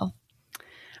mental health?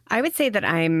 I would say that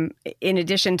I'm, in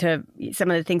addition to some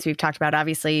of the things we've talked about,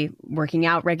 obviously working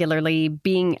out regularly,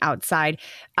 being outside,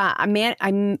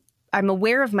 I'm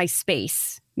aware of my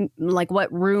space, like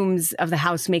what rooms of the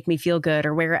house make me feel good,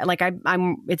 or where, like,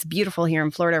 it's beautiful here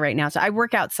in Florida right now. So I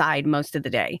work outside most of the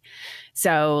day.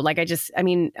 So like,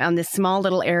 on this small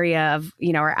little area of,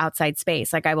 our outside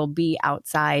space, like I will be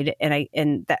outside, and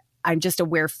I'm just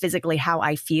aware physically how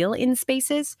I feel in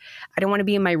spaces. I don't want to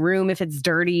be in my room if it's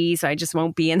dirty, so I just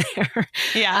won't be in there.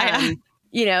 Yeah.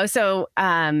 So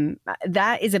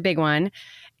that is a big one.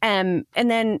 And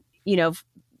then,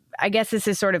 I guess this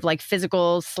is sort of like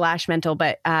physical / mental,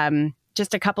 but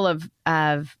just a couple of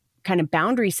kind of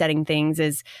boundary setting things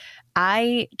is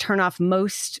I turn off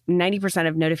 90%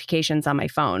 of notifications on my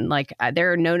phone. Like I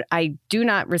do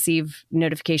not receive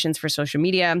notifications for social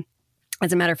media.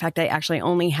 As a matter of fact, I actually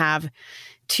only have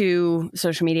 2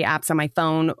 social media apps on my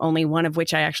phone, only one of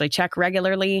which I actually check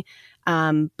regularly.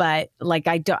 But like,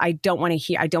 I don't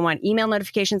want email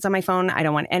notifications on my phone. I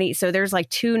don't want any. So there's like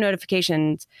 2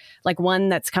 notifications, like one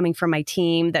that's coming from my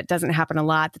team that doesn't happen a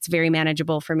lot. That's very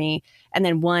manageable for me. And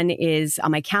then one is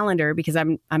on my calendar because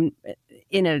I'm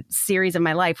in a series of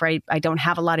my life where I don't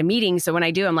have a lot of meetings. So when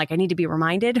I do, I'm like, I need to be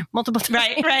reminded multiple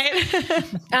times.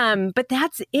 Right. But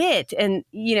that's it. And,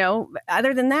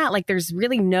 other than that, like there's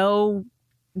really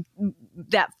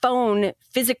that phone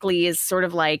physically is sort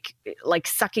of like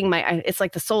sucking it's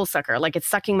like the soul sucker, like it's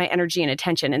sucking my energy and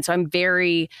attention. And so I'm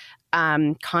very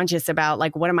conscious about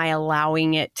like, when am I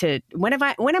allowing it to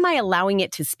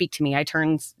speak to me? I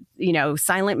turn,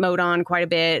 silent mode on quite a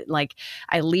bit. Like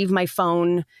I leave my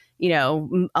phone,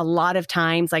 a lot of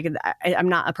times, like I'm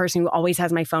not a person who always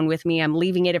has my phone with me. I'm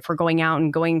leaving it if we're going out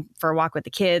and going for a walk with the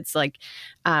kids. Like,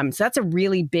 so that's a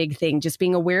really big thing, just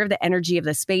being aware of the energy of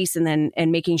the space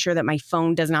and making sure that my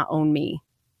phone does not own me.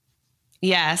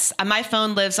 Yes. My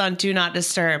phone lives on Do Not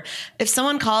Disturb. If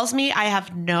someone calls me, I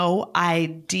have no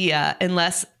idea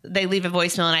unless they leave a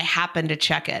voicemail and I happen to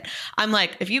check it. I'm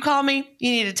like, if you call me, you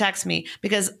need to text me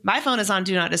because my phone is on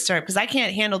Do Not Disturb because I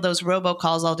can't handle those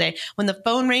robocalls all day. When the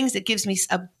phone rings, it gives me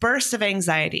a burst of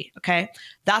anxiety. Okay.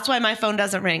 That's why my phone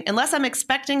doesn't ring unless I'm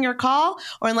expecting your call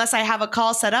or unless I have a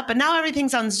call set up. And now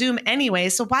everything's on Zoom anyway.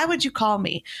 So why would you call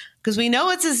me? Because we know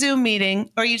it's a Zoom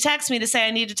meeting, or you text me to say I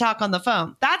need to talk on the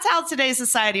phone. That's how today's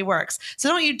society works. So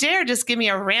don't you dare just give me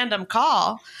a random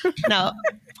call. No,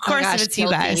 of course, if it's you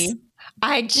guys.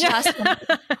 I just, you're like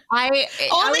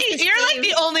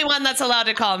the only one that's allowed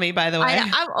to call me, by the way.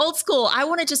 I'm old school. I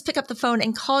want to just pick up the phone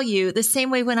and call you the same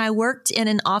way when I worked in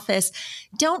an office.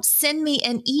 Don't send me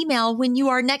an email when you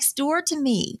are next door to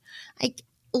me.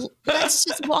 Let's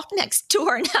just walk next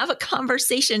door and have a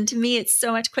conversation. To me, it's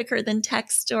so much quicker than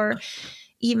text or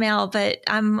email, but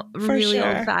I'm really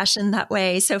old fashioned that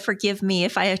way. So forgive me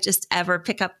if I just ever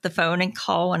pick up the phone and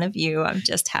call one of you. I'm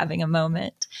just having a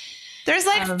moment. There's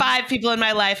like 5 people in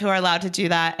my life who are allowed to do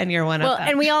that, and you're one of them. Well,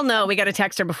 and we all know we got to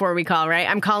text her before we call, right?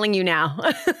 I'm calling you now.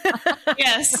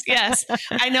 Yes.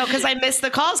 I know because I miss the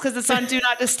calls because it's on Do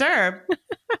Not Disturb.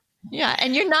 Yeah.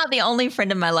 And you're not the only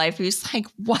friend in my life who's like,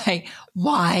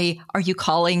 why are you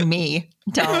calling me?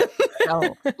 Don't.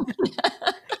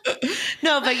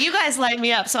 No, but you guys light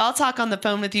me up. So I'll talk on the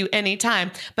phone with you anytime.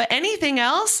 But anything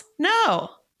else? No.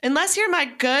 Unless you're my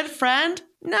good friend.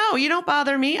 No, you don't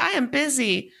bother me. I am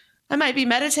busy. I might be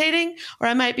meditating or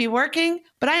I might be working,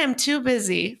 but I am too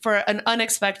busy for an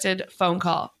unexpected phone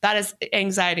call. That is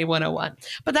anxiety 101.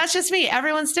 But that's just me.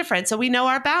 Everyone's different. So we know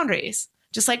our boundaries.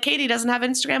 Just like Katie doesn't have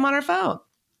Instagram on her phone.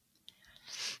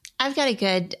 I've got a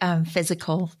good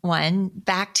physical one.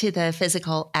 Back to the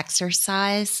physical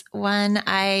exercise one.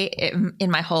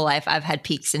 In my whole life, I've had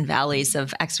peaks and valleys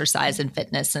of exercise and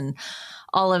fitness and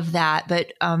all of that.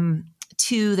 But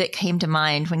 2 that came to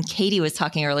mind when Katie was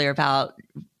talking earlier about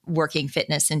working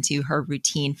fitness into her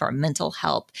routine for mental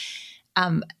health.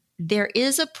 There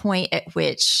is a point at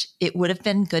which it would have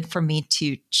been good for me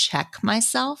to check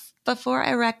myself before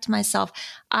I wrecked myself.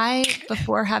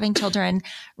 Before having children,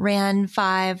 ran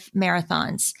 5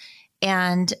 marathons,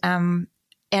 and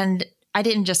I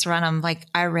didn't just run them. Like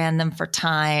I ran them for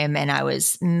time, and I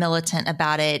was militant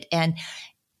about it. And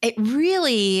it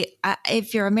really,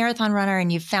 if you're a marathon runner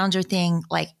and you've found your thing,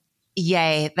 like,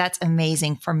 yay, that's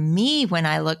amazing. For me, when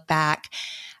I look back,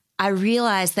 I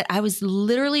realized that I was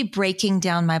literally breaking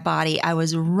down my body. I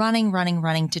was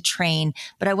running to train,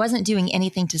 but I wasn't doing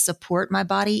anything to support my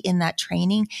body in that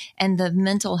training. And the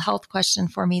mental health question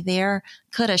for me there,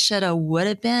 coulda, shoulda,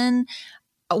 woulda been,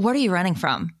 what are you running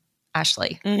from,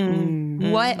 Ashley? Mm-hmm.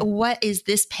 What is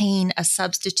this pain a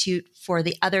substitute for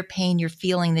the other pain you're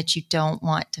feeling that you don't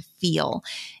want to feel?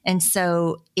 And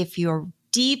so if you're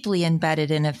deeply embedded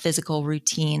in a physical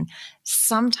routine,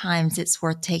 sometimes it's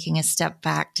worth taking a step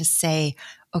back to say,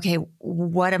 okay,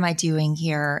 what am I doing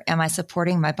here? Am I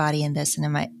supporting my body in this? And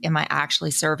am I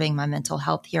actually serving my mental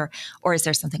health here? Or is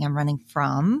there something I'm running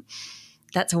from?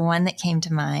 That's one that came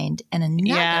to mind. And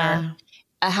another,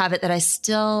 a habit that I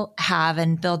still have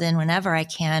and build in whenever I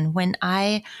can. When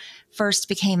I first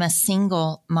became a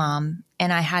single mom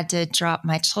and I had to drop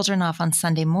my children off on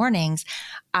Sunday mornings,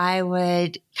 I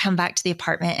would come back to the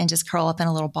apartment and just curl up in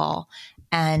a little ball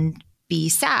and be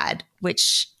sad,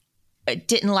 which it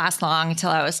didn't last long until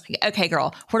I was like, okay,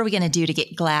 girl, what are we going to do to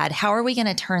get glad? How are we going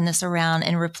to turn this around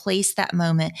and replace that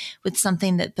moment with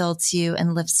something that builds you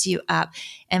and lifts you up?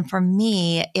 And for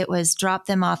me, it was drop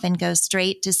them off and go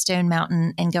straight to Stone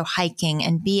Mountain and go hiking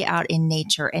and be out in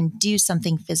nature and do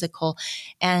something physical.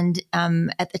 And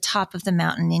at the top of the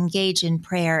mountain, engage in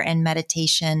prayer and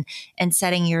meditation and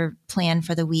setting your plan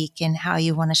for the week and how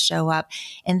you want to show up.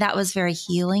 And that was very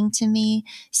healing to me.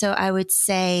 So I would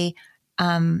say,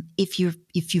 if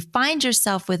you find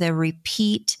yourself with a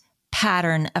repeat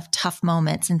pattern of tough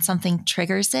moments and something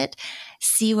triggers it,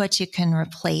 see what you can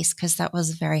replace, because that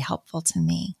was very helpful to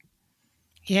me.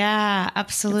 Yeah,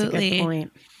 absolutely. That's a good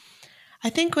point. I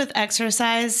think with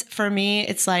exercise, for me,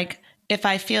 it's like, if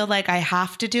I feel like I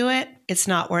have to do it, it's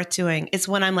not worth doing. It's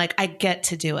when I'm like, I get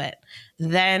to do it.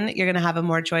 Then you're going to have a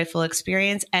more joyful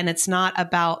experience. And it's not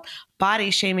about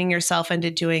body shaming yourself into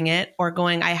doing it or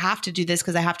going, I have to do this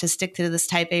because I have to stick to this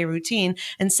type A routine.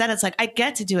 Instead, it's like, I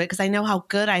get to do it because I know how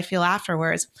good I feel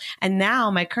afterwards. And now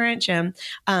my current gym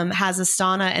has a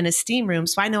sauna and a steam room.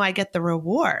 So I know I get the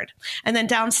reward. And then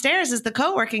downstairs is the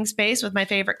co-working space with my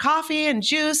favorite coffee and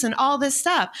juice and all this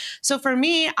stuff. So for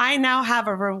me, I now have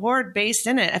a reward based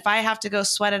in it. If I have to go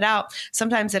sweat it out,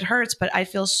 sometimes it hurts, but I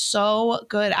feel so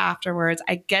good afterwards.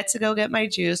 I get to go get my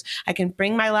juice. I can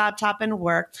bring my laptop and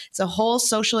work. It's a whole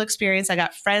social experience. I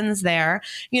got friends there,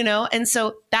 and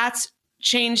so that's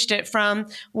changed it from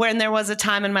when there was a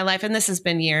time in my life, and this has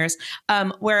been years,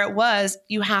 where it was,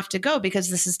 you have to go because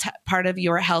this is part of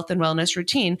your health and wellness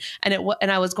routine. And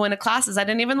I was going to classes I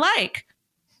didn't even like.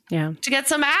 Yeah. To get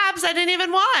some abs I didn't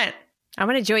even want. I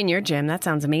want to join your gym. That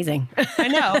sounds amazing. I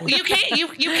know. You came.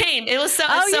 You came. It was Soho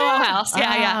House.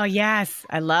 Yeah. Oh, yes.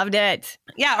 I loved it.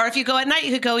 Yeah. Or if you go at night,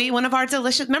 you could go eat one of our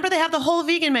delicious. Remember, they have the whole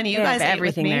vegan menu. You guys ate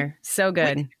everything with me. there. So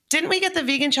good. Didn't we get the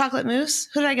vegan chocolate mousse?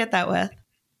 Who did I get that with?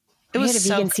 We had a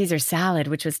vegan Caesar salad,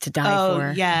 which was to die for.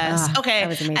 Oh, yes. Okay. That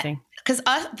was amazing. Because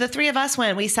the three of us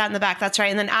went. We sat in the back. That's right.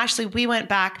 And then Ashley, we went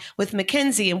back with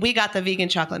Mackenzie and we got the vegan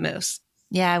chocolate mousse.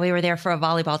 Yeah. We were there for a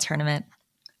volleyball tournament.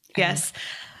 Yes.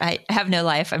 I have no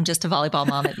life. I'm just a volleyball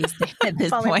mom at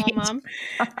this point. Mom.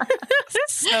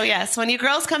 So yes, when you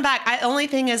girls come back, only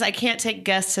thing is I can't take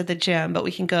guests to the gym, but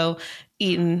we can go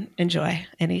eat and enjoy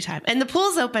anytime. And the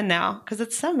pool's open now because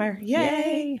it's summer.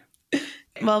 Yay.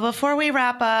 Well, before we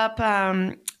wrap up,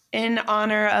 in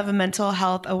honor of Mental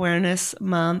Health Awareness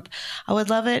Month, I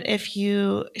would love it if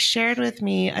you shared with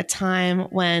me a time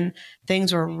when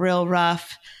things were real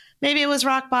rough. Maybe it was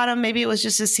rock bottom, maybe it was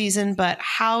just a season, but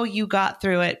how you got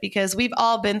through it, because we've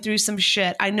all been through some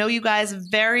shit. I know you guys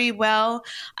very well.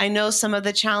 I know some of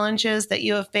the challenges that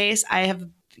you have faced.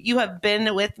 You have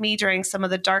been with me during some of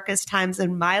the darkest times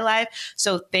in my life.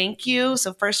 So thank you.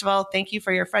 So first of all, thank you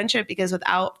for your friendship, because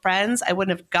without friends, I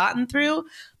wouldn't have gotten through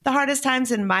the hardest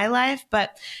times in my life.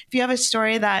 But if you have a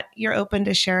story that you're open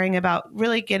to sharing about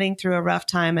really getting through a rough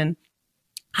time and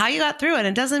how you got through it.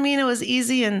 It doesn't mean it was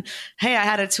easy and, hey, I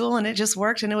had a tool and it just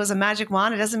worked and it was a magic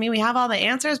wand. It doesn't mean we have all the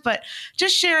answers, but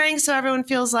just sharing so everyone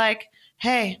feels like,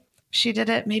 hey, she did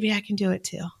it. Maybe I can do it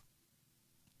too.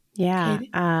 Yeah.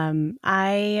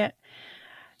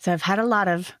 So I've had a lot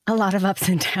of ups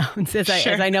and downs, as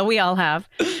I know we all have.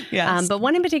 Yes. But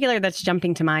one in particular that's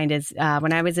jumping to mind is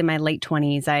when I was in my late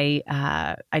 20s,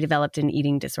 I developed an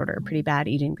eating disorder, a pretty bad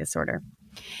eating disorder.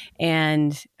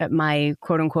 And my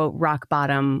quote unquote rock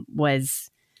bottom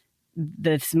was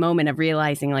this moment of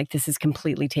realizing like this is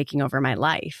completely taking over my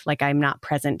life. Like I'm not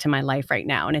present to my life right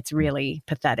now. And it's really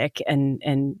pathetic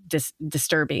and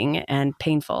disturbing and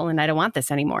painful. And I don't want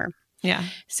this anymore. Yeah.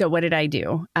 So what did I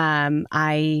do?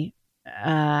 I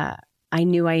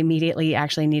knew I immediately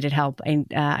actually needed help. I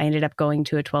ended up going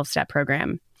to a 12-step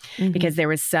program. Mm-hmm. Because that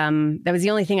was the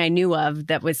only thing I knew of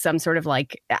that was some sort of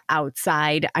like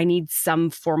outside. I need some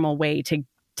formal way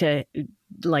to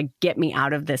like get me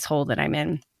out of this hole that I'm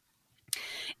in.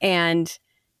 And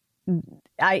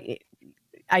I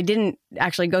didn't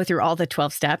actually go through all the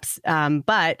 12 steps,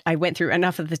 but I went through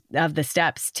enough of the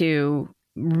steps to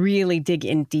really dig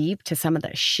in deep to some of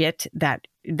the shit that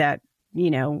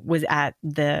was at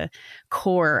the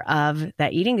core of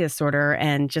that eating disorder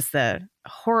and just the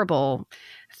horrible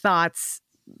thoughts,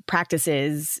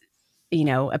 practices,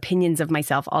 opinions of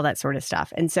myself, all that sort of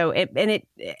stuff. And so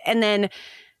and then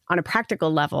on a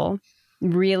practical level,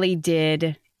 really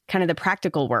did kind of the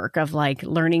practical work of like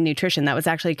learning nutrition. That was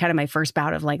actually kind of my first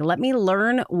bout of like, let me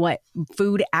learn what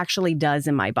food actually does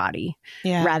in my body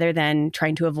rather than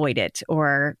trying to avoid it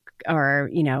or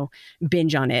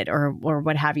binge on it or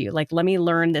what have you. Like, let me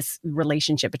learn this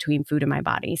relationship between food and my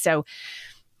body. So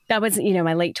that was,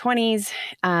 my late 20s.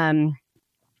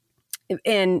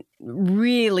 and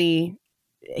really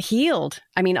healed.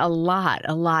 I mean, a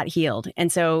lot healed.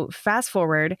 And so fast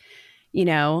forward, you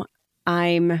know,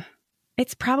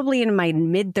 it's probably in my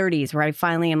mid 30s where I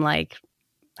finally am like,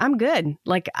 I'm good.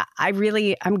 Like, I'm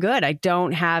good. I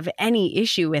don't have any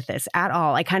issue with this at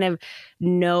all. I kind of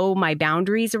know my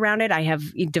boundaries around it. I have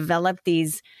developed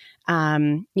these,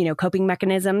 coping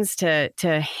mechanisms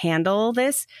to handle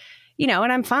this, and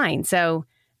I'm fine. So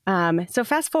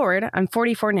fast forward, I'm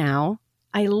 44 now.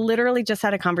 I literally just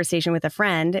had a conversation with a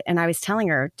friend and I was telling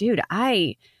her, dude,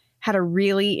 I had a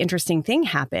really interesting thing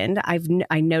happen.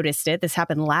 I noticed it. This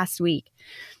happened last week.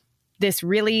 This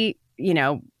really,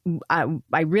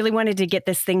 I really wanted to get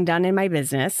this thing done in my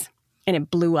business and it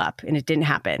blew up and it didn't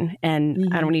happen. And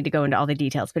I don't need to go into all the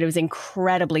details, but it was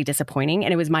incredibly disappointing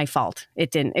and it was my fault.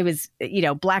 It was,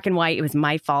 black and white. It was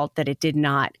my fault that it did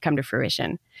not come to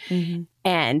fruition. Mm-hmm.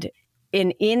 And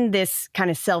in this kind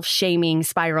of self-shaming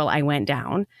spiral I went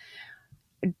down,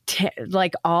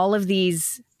 like all of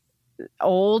these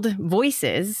old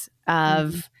voices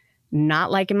of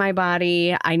not liking my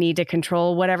body, I need to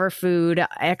control whatever food,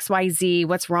 XYZ,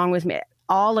 what's wrong with me,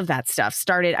 all of that stuff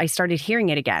I started hearing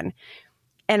it again.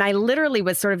 And I literally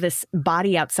was sort of this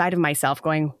body outside of myself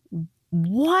going,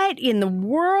 what in the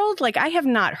world? Like, I have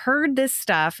not heard this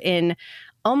stuff in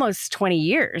almost 20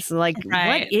 years. Like,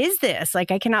 right. What is this?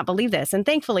 Like, I cannot believe this. And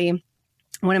thankfully,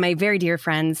 one of my very dear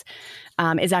friends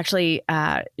is actually,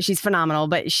 she's phenomenal,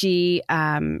 but she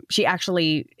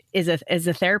actually is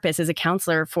a therapist, is a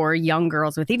counselor for young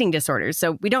girls with eating disorders.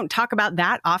 So we don't talk about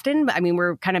that often, but I mean,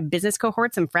 we're kind of business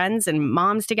cohorts and friends and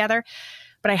moms together.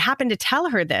 But I happened to tell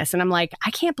her this and I'm like,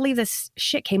 I can't believe this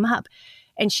shit came up.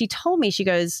 And she told me, she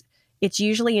goes, it's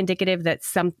usually indicative that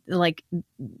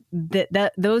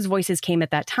those voices came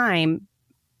at that time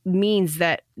means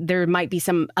that there might be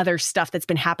some other stuff that's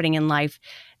been happening in life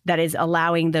that is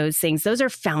allowing those things. Those are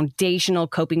foundational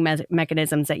coping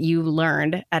mechanisms that you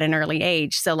learned at an early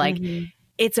age. So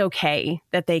it's okay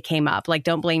that they came up. Like,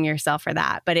 don't blame yourself for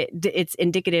that. But it's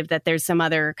indicative that there's some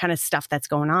other kind of stuff that's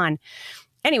going on.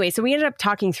 Anyway, so we ended up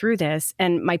talking through this.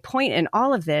 And my point in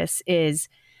all of this is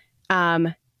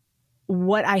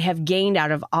what I have gained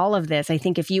out of all of this. I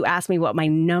think if you ask me what my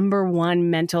number one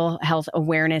mental health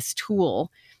awareness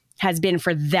tool has been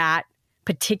for that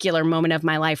particular moment of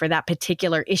my life or that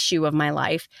particular issue of my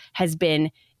life, has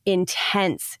been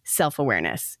intense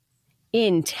self-awareness.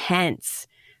 Intense,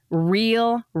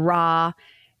 real, raw,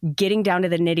 getting down to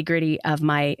the nitty-gritty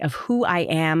of who I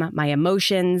am, my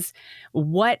emotions,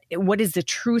 what is the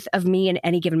truth of me in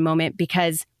any given moment,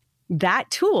 because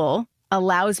that tool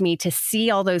allows me to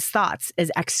see all those thoughts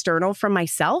as external from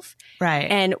myself, right?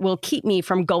 And will keep me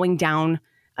from going down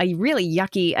a really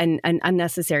yucky and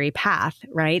unnecessary path,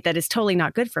 right? That is totally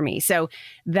not good for me. So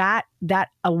that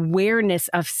awareness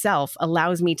of self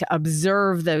allows me to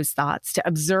observe those thoughts, to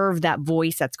observe that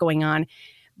voice that's going on,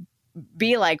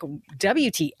 be like,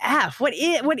 WTF,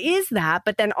 what is that?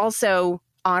 But then also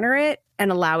honor it and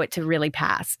allow it to really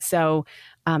pass. So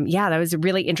that was a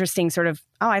really interesting sort of,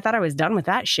 I thought I was done with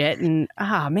that shit. And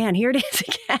man, here it is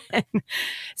again.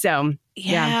 So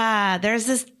yeah, there's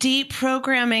this deep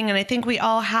programming, and I think we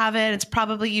all have it. It's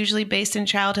probably usually based in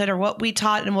childhood or what we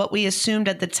taught and what we assumed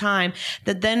at the time,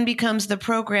 that then becomes the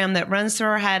program that runs through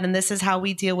our head. And this is how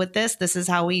we deal with this. This is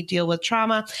how we deal with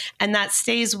trauma. And that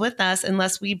stays with us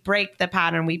unless we break the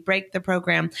pattern, we break the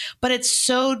program. But it's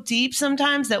so deep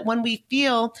sometimes that when we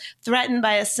feel threatened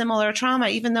by a similar trauma,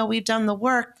 even though we've done the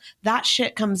work, that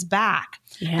shit comes back.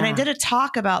 Yeah. And I did a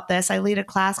talk about this. I lead a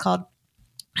class called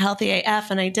Healthy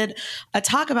AF. And I did a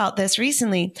talk about this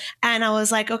recently. And I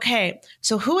was like, okay,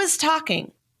 so who is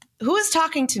talking? Who is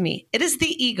talking to me? It is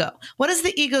the ego. What is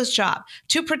the ego's job?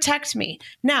 To protect me.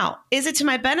 Now, is it to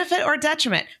my benefit or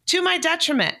detriment? To my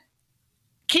detriment.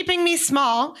 Keeping me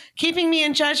small, keeping me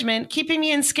in judgment, keeping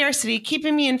me in scarcity,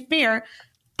 keeping me in fear.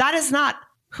 That is not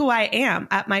who I am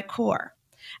at my core.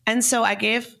 And so I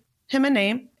gave him a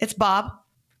name. It's Bob.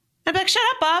 I'm like, shut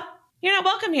up, Bob. You're not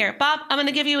welcome here. Bob, I'm going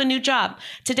to give you a new job.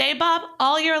 Today, Bob,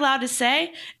 all you're allowed to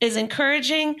say is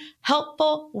encouraging,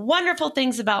 helpful, wonderful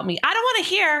things about me. I don't want to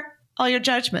hear all your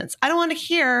judgments. I don't want to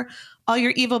hear all your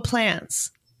evil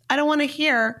plans. I don't want to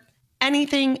hear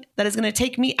anything that is going to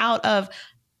take me out of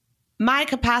my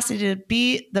capacity to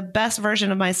be the best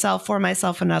version of myself for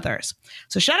myself and others.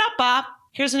 So shut up, Bob.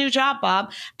 Here's a new job,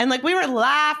 Bob. And like, we were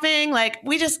laughing. Like,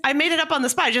 I made it up on the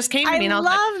spot. It just came to me. And I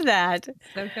love that.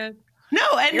 So good. No,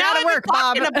 and you're now I'm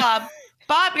talking to Bob.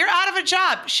 Bob, you're out of a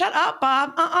job. Shut up,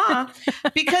 Bob.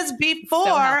 Because before,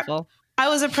 I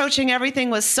was approaching everything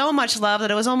with so much love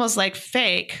that it was almost like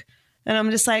fake. And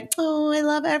I'm just like, oh, I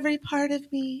love every part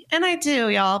of me. And I do,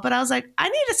 y'all. But I was like, I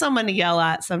needed someone to yell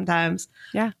at sometimes.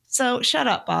 Yeah. So shut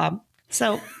up, Bob.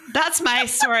 So that's my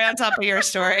story on top of your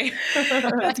story.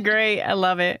 That's great. I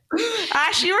love it.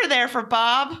 Ash, you were there for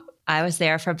Bob. I was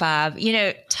there for Bob. You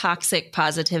know, toxic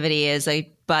positivity is a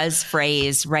buzz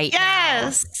phrase right now.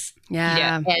 Yes.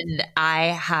 Yeah. And I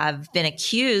have been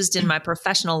accused in my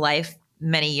professional life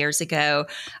many years ago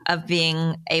of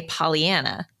being a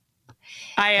Pollyanna.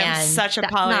 I am such a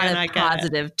Pollyanna. Not a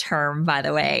positive term, by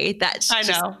the way. That's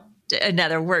just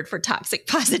another word for toxic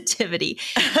positivity.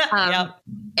 Yep.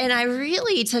 And I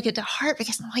really took it to heart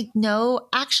because I'm like, no,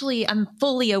 actually, I'm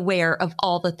fully aware of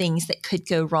all the things that could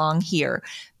go wrong here.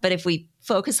 But if we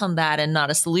focus on that and not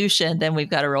a solution, then we've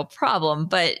got a real problem.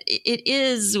 But it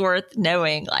is worth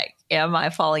knowing, like, am I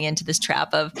falling into this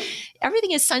trap of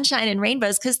everything is sunshine and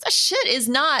rainbows? Because the shit is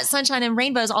not sunshine and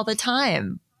rainbows all the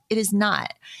time. It is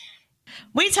not.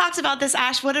 We talked about this,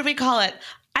 Ash. What did we call it?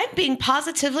 I'm being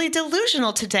positively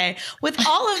delusional today with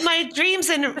all of my dreams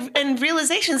and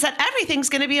realizations that everything's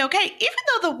going to be okay, even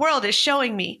though the world is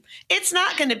showing me it's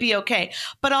not going to be okay.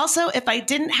 But also, if I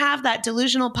didn't have that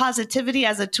delusional positivity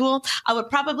as a tool, I would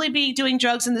probably be doing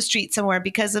drugs in the street somewhere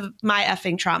because of my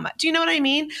effing trauma. Do you know what I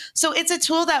mean? So it's a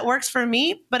tool that works for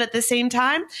me, but at the same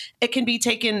time, it can be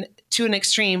taken to an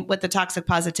extreme with the toxic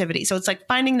positivity. So it's like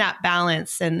finding that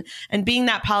balance and being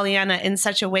that Pollyanna in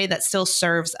such a way that still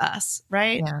serves us,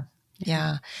 right? Yeah.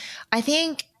 Yeah. I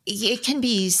think it can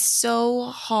be so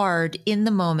hard in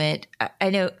the moment.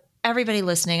 I know everybody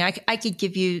listening, I could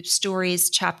give you stories,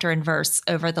 chapter and verse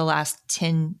over the last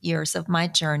 10 years of my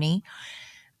journey.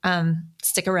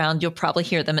 Stick around. You'll probably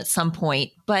hear them at some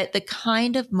point. But the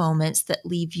kind of moments that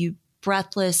leave you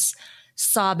breathless,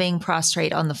 sobbing,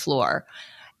 prostrate on the floor,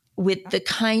 with the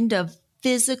kind of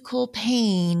physical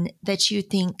pain that you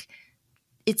think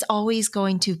it's always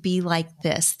going to be like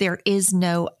this. There is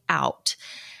no out.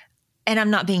 And I'm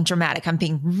not being dramatic. I'm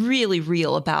being really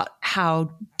real about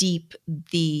how deep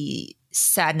the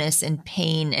sadness and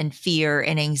pain and fear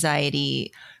and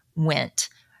anxiety went.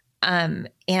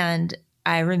 And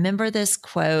I remember this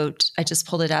quote. I just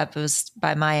pulled it up. It was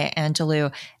by Maya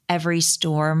Angelou. Every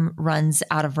storm runs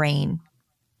out of rain.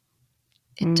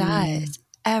 It does.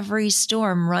 Every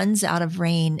storm runs out of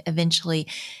rain eventually.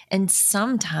 And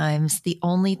sometimes the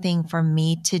only thing for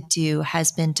me to do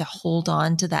has been to hold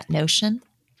on to that notion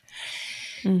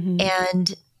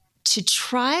and to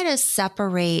try to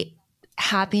separate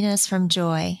happiness from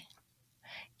joy.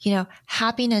 You know,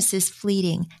 happiness is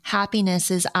fleeting. Happiness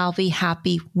is I'll be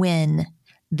happy when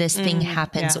this thing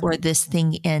happens or this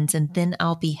thing ends, and then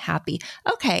I'll be happy.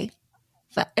 Okay.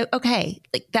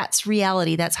 Like that's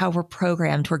reality. That's how we're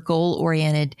programmed. We're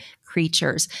goal-oriented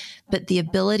creatures. But the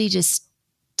ability to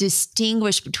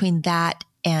distinguish between that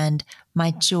and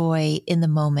my joy in the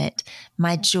moment,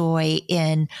 my joy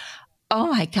in, oh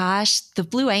my gosh, the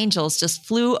blue angels just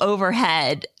flew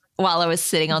overhead while I was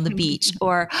sitting on the beach.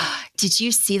 Or did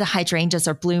you see the hydrangeas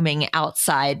are blooming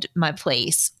outside my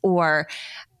place? Or,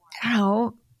 I don't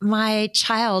know, my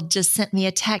child just sent me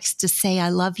a text to say, I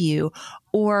love you.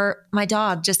 Or my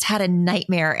dog just had a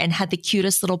nightmare and had the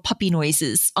cutest little puppy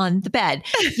noises on the bed.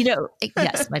 You know,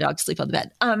 yes, my dogs sleep on the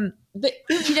bed. But,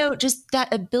 you know, just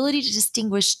that ability to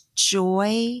distinguish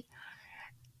joy,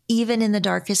 even in the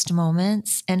darkest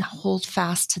moments, and hold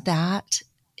fast to that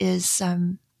is,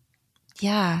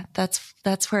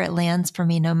 that's where it lands for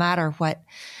me, no matter what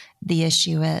the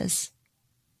issue is.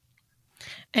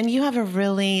 And you have a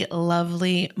really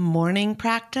lovely morning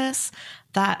practice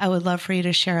that I would love for you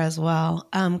to share as well.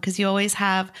 Because she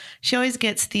always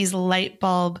gets these light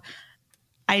bulb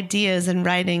ideas and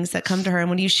writings that come to her. And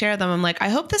when you share them, I'm like, I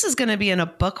hope this is going to be in a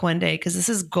book one day because this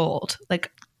is gold. Like,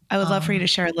 I would love for you to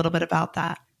share a little bit about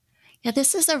that. Yeah,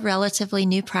 this is a relatively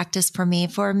new practice for me.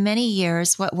 For many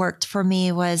years, what worked for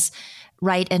me was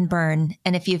write and burn.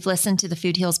 And if you've listened to the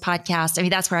Food Heals podcast, I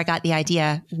mean, that's where I got the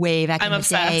idea way back in the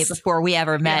day before we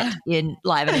ever met in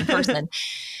live and in person.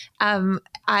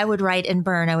 I would write and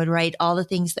burn. I would write all the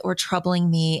things that were troubling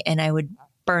me and I would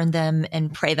burn them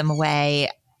and pray them away.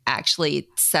 Actually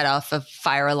set off a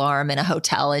fire alarm in a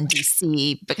hotel in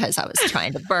DC because I was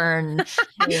trying to burn.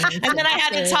 And then I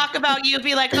had to talk about you,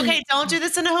 be like, okay, don't do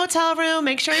this in a hotel room.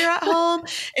 Make sure you're at home.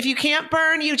 If you can't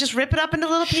burn, you just rip it up into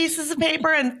little pieces of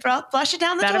paper and flush it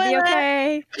down the toilet.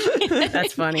 That'll be okay.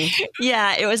 That's funny.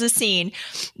 Yeah, it was a scene.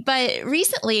 But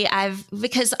recently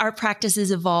because our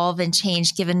practices evolve and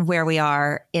change given where we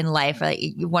are in life.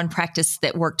 One practice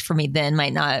that worked for me then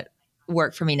might not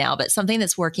work for me now, but something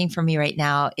that's working for me right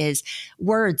now is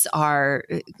words are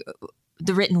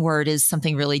the written word is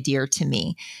something really dear to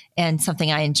me and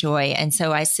something I enjoy. And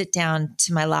so I sit down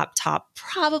to my laptop,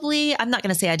 probably, I'm not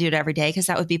going to say I do it every day because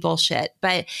that would be bullshit,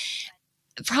 but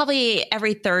probably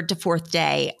every third to fourth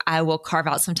day, I will carve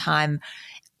out some time,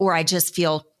 or I just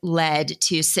feel led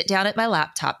to sit down at my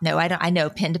laptop. No, I don't. I know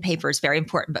pen to paper is very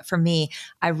important, but for me,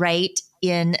 I write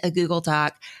in a Google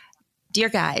Doc, "Dear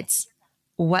guides,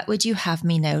 what would you have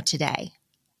me know today?"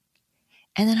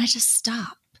 And then I just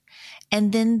stop.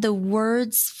 And then the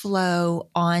words flow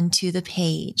onto the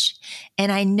page.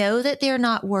 And I know that they're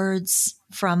not words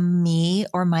from me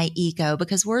or my ego,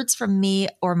 because words from me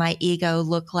or my ego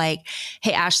look like,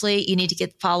 "Hey, Ashley, you need to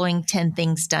get the following 10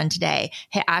 things done today.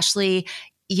 Hey, Ashley,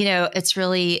 it's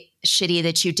really shitty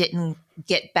that you didn't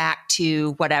get back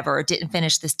to whatever, or didn't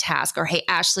finish this task." Or, "Hey,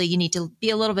 Ashley, you need to be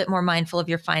a little bit more mindful of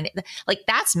your finances." Like,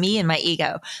 that's me and my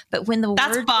ego. But when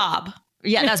That's Bob.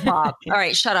 Yeah, that's Bob. All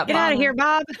right, shut up, Get Bob. out of here,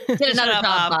 Bob. Get another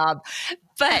job, Bob.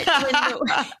 But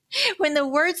when the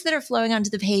words that are flowing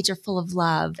onto the page are full of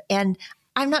love, and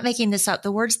I'm not making this up,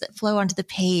 the words that flow onto the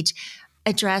page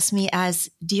address me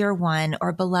as dear one,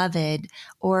 or beloved,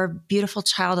 or beautiful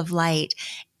child of light.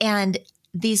 And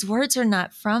these words are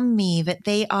not from me, but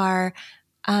they are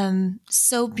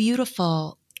so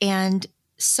beautiful and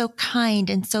so kind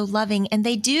and so loving. And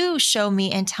they do show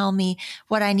me and tell me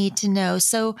what I need to know.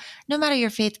 So no matter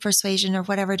your faith, persuasion, or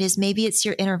whatever it is, maybe it's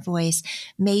your inner voice,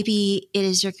 maybe it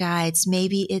is your guides,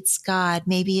 maybe it's God,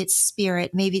 maybe it's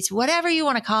spirit, maybe it's whatever you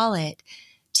want to call it.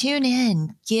 Tune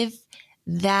in, give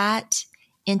that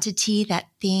entity, that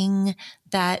thing,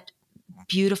 that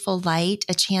beautiful light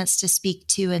a chance to speak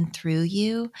to and through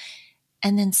you,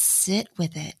 and then sit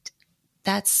with it.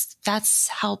 That's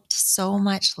helped so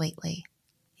much lately.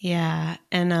 Yeah.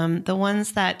 And the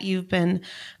ones that you've been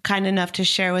kind enough to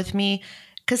share with me,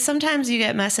 because sometimes you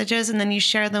get messages and then you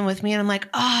share them with me and I'm like,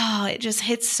 oh, it just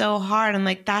hits so hard. I'm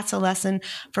like, that's a lesson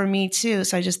for me too.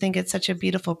 So I just think it's such a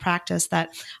beautiful practice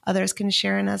that others can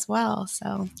share in as well.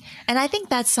 So, and I think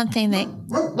that's something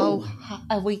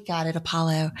that, we got it,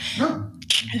 Apollo.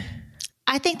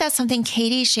 I think that's something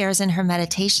Katie shares in her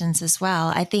meditations as well.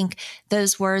 I think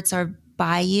those words are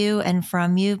by you and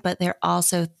from you, but they're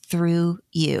also through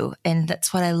you. And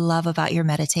that's what I love about your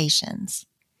meditations.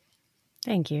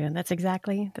 Thank you. And that's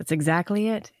exactly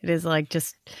it. It is like,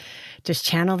 just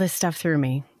channel this stuff through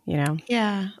me,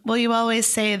 Yeah. Well, you always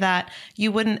say that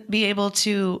you wouldn't be able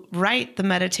to write the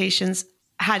meditations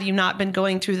had you not been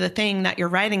going through the thing that you're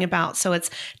writing about. So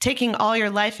it's taking all your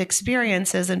life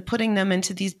experiences and putting them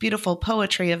into these beautiful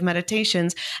poetry of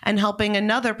meditations and helping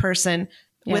another person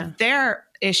with their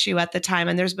issue at the time.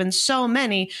 And there's been so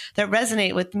many that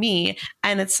resonate with me.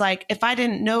 And it's like, if I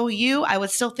didn't know you, I would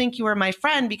still think you were my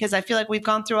friend because I feel like we've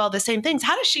gone through all the same things.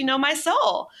 How does she know my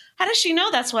soul? How does she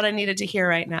know that's what I needed to hear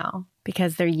right now?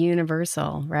 Because they're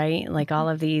universal, right? Like all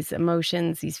of these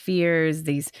emotions, these fears,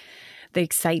 the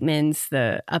excitements,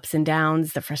 the ups and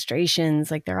downs, the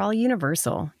frustrations, like they're all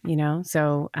universal,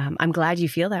 So I'm glad you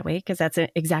feel that way because that's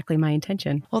exactly my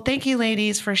intention. Well, thank you,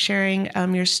 ladies, for sharing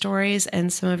your stories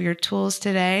and some of your tools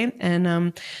today. And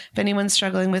if anyone's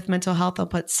struggling with mental health, I'll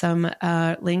put some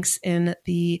links in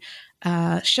the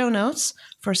show notes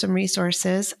for some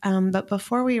resources. But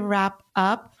before we wrap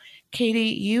up,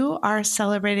 Katie, you are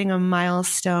celebrating a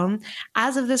milestone.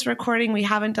 As of this recording, we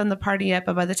haven't done the party yet,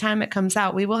 but by the time it comes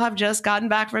out, we will have just gotten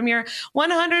back from your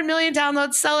 100 million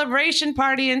download celebration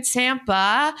party in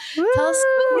Tampa. Tell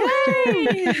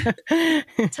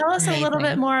us a little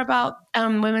bit more about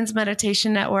Women's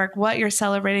Meditation Network, what you're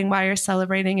celebrating, why you're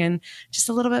celebrating, and just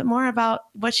a little bit more about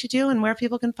what you do and where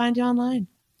people can find you online.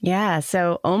 Yeah.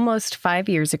 So almost 5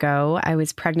 years ago, I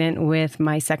was pregnant with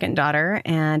my second daughter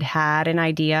and had an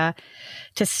idea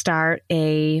to start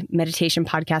a meditation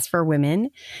podcast for women.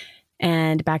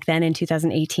 And back then in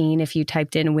 2018, if you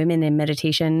typed in women in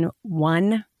meditation,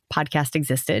 one podcast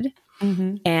existed.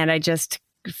 Mm-hmm. And I just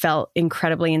felt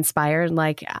incredibly inspired.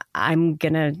 Like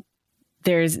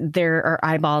there are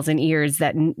eyeballs and ears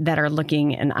that are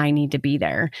looking and I need to be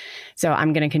there. So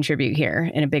I'm going to contribute here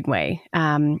in a big way.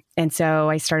 And so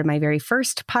I started my very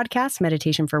first podcast,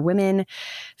 Meditation for Women.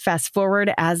 Fast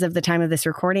forward, as of the time of this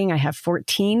recording, I have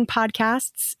 14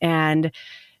 podcasts, and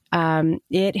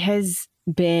it has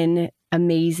been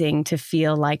amazing to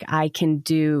feel like I can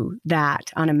do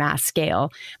that on a mass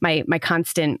scale. My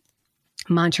constant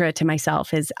mantra to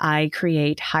myself is I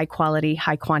create high quality,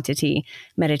 high quantity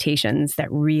meditations that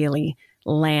really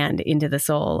land into the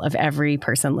soul of every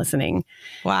person listening.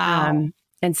 Wow.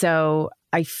 And so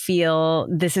I feel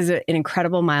this is an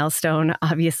incredible milestone.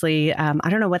 Obviously, I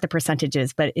don't know what the percentage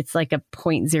is, but it's like a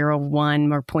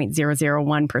 0.01 or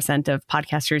 0.001% of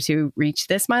podcasters who reach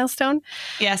this milestone.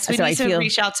 Yes, we need to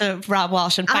reach out to Rob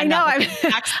Walsh and find out what the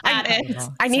exact stat is.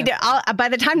 I need to. By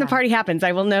the time the party happens,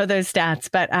 I will know those stats.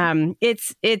 But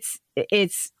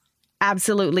it's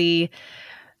absolutely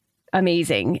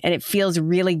amazing, and it feels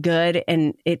really good,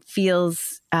 and it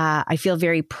feels. I feel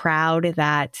very proud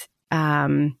that.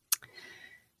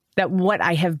 That what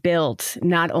I have built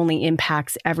not only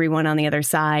impacts everyone on the other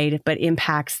side, but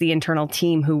impacts the internal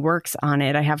team who works on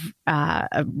it. I have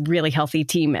a really healthy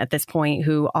team at this point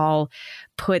who all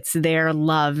puts their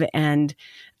love and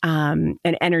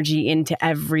energy into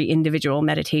every individual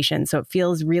meditation. So it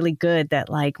feels really good that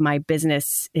like my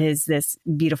business is this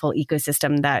beautiful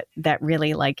ecosystem that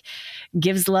really like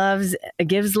gives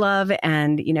love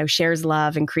and, you know, shares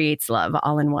love and creates love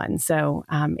all in one. So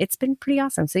it's been pretty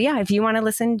awesome. So yeah, if you want to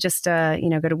listen, just go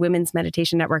to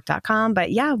womensmeditationnetwork.com.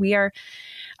 But yeah, we are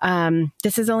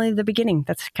this is only the beginning.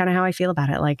 That's kind of how I feel about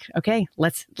it. Like, okay,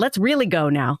 let's really go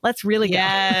now. Let's really go.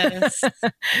 Yes.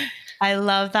 I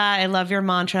love that. I love your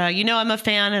mantra. You know, I'm a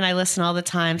fan and I listen all the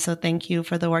time. So thank you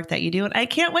for the work that you do. And I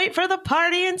can't wait for the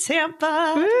party in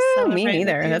Tampa. Woo, me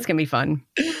neither. That's going to be fun.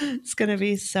 It's going to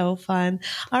be so fun.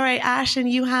 All right, Ashton,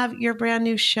 you have your brand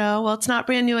new show. Well, it's not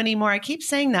brand new anymore. I keep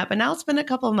saying that, but now it's been a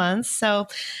couple months. So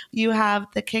you have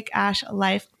the Kick Ash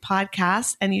Life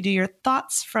podcast and you do your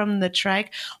thoughts from the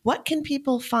trike. What can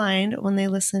people find when they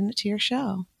listen to your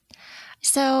show?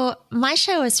 So my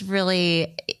show is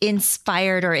really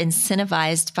inspired or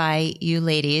incentivized by you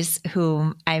ladies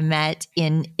whom I met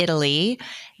in Italy,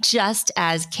 just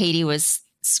as Katie was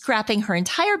scrapping her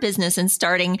entire business and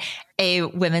starting a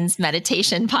women's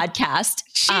meditation podcast.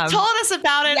 She told us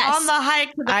about it on the hike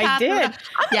to the path. I did.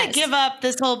 I'm going to give up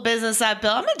this whole business I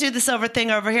built. I'm going to do this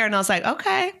thing over here. And I was like,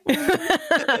 okay.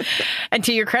 And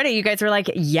to your credit, you guys were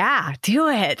like, yeah, do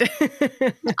it.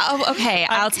 Oh, okay.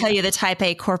 I'll tell you, the Type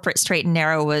A corporate straight and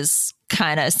narrow was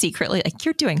kind of secretly like,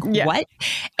 you're doing what?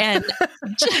 And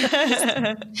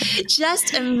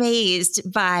just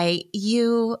amazed by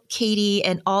you, Katie,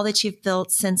 and all that you've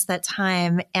built since that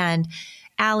time. And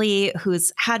Allie,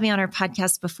 who's had me on her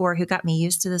podcast before, who got me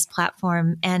used to this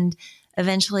platform. And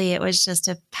eventually it was just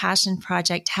a passion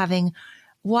project, having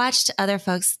watched other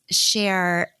folks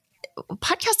share.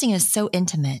 Podcasting is so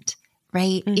intimate,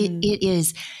 right? Mm-hmm. It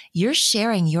is, you're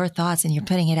sharing your thoughts and you're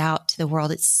putting it out to the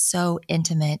world. It's so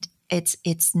intimate.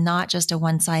 It's not just a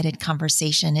one-sided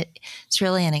conversation. It's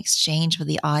really an exchange with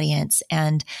the audience.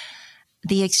 And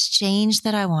the exchange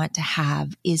that I want to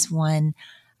have is one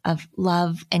of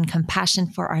love and compassion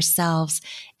for ourselves,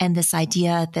 and this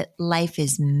idea that life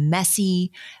is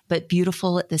messy, but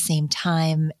beautiful at the same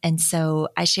time. And so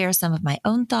I share some of my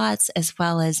own thoughts as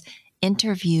well as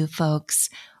interview folks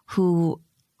who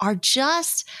are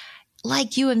just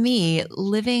like you and me,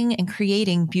 living and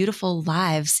creating beautiful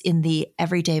lives in the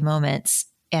everyday moments.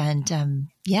 And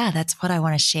that's what I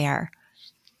want to share.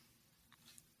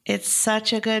 It's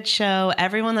such a good show.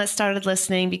 Everyone that started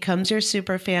listening becomes your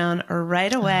super fan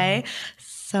right away.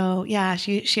 So yeah,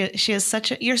 she is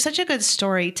you're such a good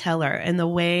storyteller, and the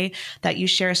way that you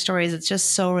share stories, it's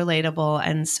just so relatable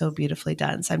and so beautifully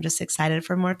done. So I'm just excited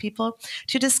for more people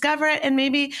to discover it. And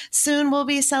maybe soon we'll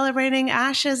be celebrating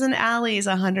Ash's and Allie's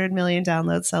 100 million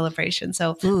download celebration.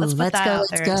 So let's put that out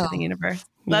there into the universe.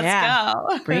 Let's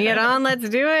go. Bring it on. Let's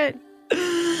do it.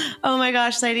 Oh my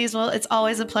gosh, ladies. Well, it's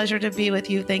always a pleasure to be with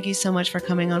you. Thank you so much for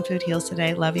coming on Food Heals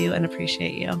today. Love you and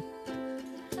appreciate you.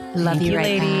 Love you,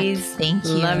 right ladies. Back. Thank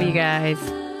you. Love you guys.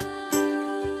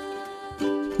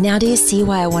 Now, do you see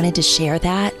why I wanted to share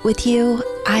that with you?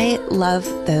 I love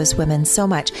those women so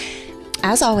much.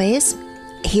 As always,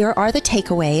 here are the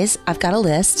takeaways. I've got a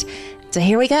list. So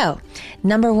here we go.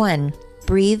 Number 1,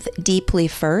 breathe deeply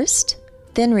first,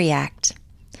 then react.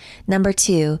 Number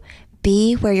 2,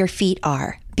 be where your feet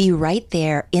are. Be right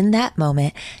there in that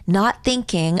moment, not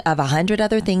thinking of 100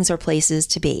 other things or places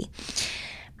to be.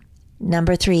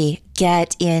 Number 3,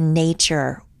 get in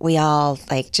nature. We all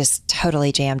just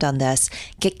totally jammed on this.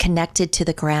 Get connected to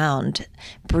the ground.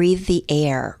 Breathe the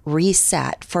air.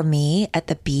 Reset. For me at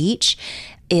the beach,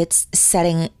 it's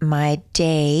setting my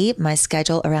day, my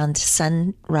schedule around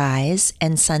sunrise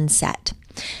and sunset.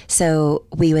 So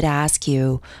we would ask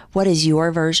you, what is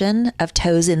your version of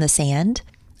toes in the sand?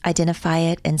 Identify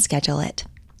it and schedule it.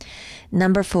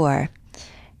 Number 4,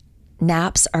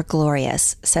 naps are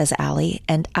glorious, says Allie,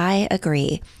 and I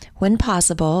agree. When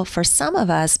possible, for some of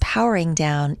us, powering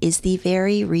down is the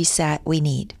very reset we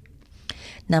need.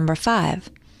 Number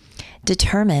 5,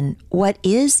 determine what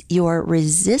is your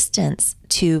resistance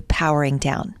to powering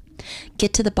down.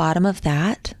 Get to the bottom of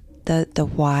that, the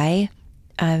why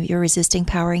you're resisting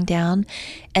powering down,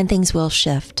 and things will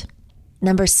shift.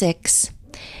 Number 6,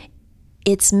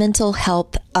 it's mental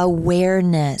health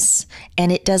awareness,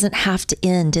 and it doesn't have to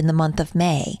end in the month of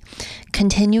May.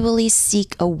 Continually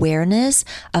seek awareness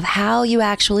of how you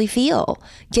actually feel.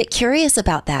 Get curious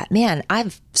about that. Man,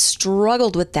 I've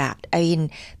struggled with that. I mean,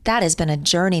 that has been a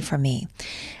journey for me.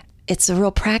 It's a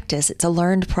real practice. It's a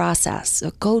learned process.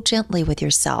 So go gently with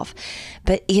yourself.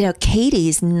 But,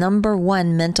 Katie's number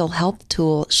 1 mental health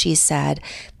tool, she said,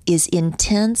 is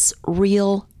intense,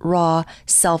 real, raw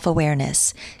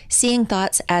self-awareness. Seeing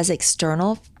thoughts as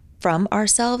external from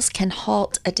ourselves can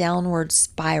halt a downward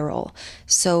spiral.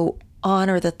 So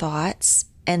honor the thoughts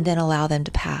and then allow them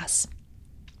to pass.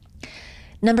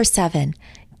 Number 7,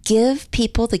 give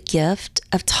people the gift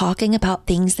of talking about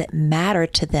things that matter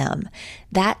to them.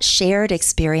 That shared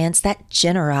experience, that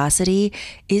generosity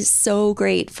is so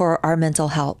great for our mental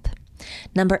health.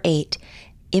 Number 8,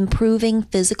 improving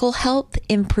physical health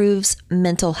improves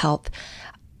mental health.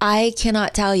 I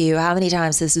cannot tell you how many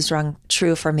times this is rung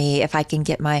true for me. If I can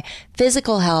get my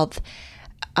physical health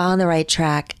on the right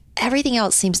track, everything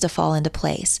else seems to fall into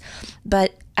place.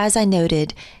 But as I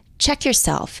noted, check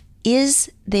yourself.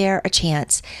 Is there a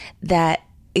chance that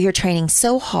you're training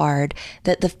so hard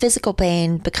that the physical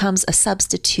pain becomes a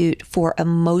substitute for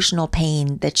emotional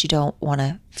pain that you don't want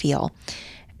to feel?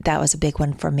 That was a big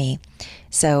one for me.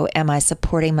 So am I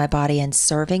supporting my body and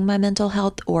serving my mental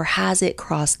health, or has it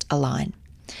crossed a line?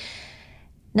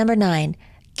 Number 9,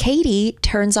 Katie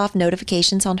turns off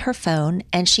notifications on her phone,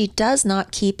 and she does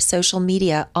not keep social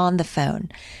media on the phone.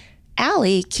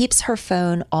 Allie keeps her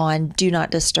phone on Do Not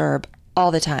Disturb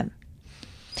all the time.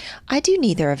 I do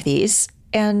neither of these,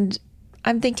 and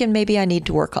I'm thinking maybe I need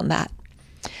to work on that.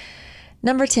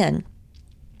 Number 10,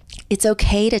 it's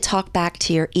okay to talk back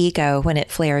to your ego when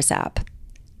it flares up.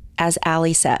 As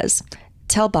Allie says,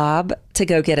 tell Bob to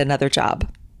go get another job.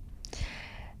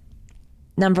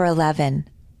 Number 11,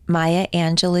 Maya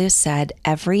Angelou said,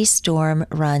 every storm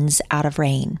runs out of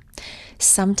rain.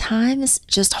 Sometimes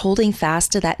just holding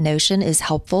fast to that notion is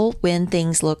helpful when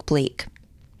things look bleak.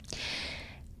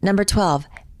 Number 12,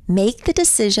 make the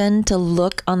decision to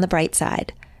look on the bright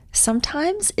side.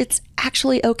 Sometimes it's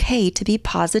actually okay to be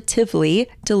positively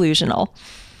delusional.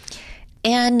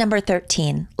 And number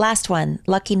 13, last one,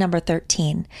 lucky number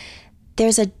 13.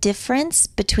 There's a difference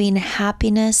between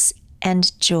happiness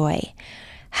and joy.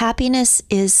 Happiness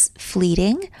is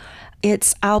fleeting.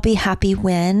 It's I'll be happy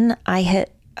when I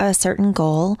hit a certain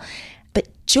goal. But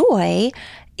joy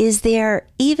is there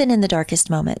even in the darkest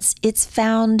moments. It's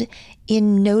found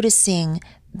in noticing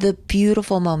the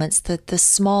beautiful moments, the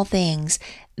small things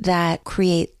that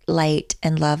create light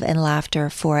and love and laughter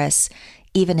for us,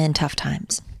 even in tough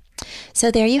times. So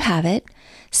there you have it.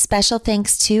 Special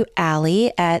thanks to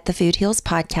Allie at the Food Heals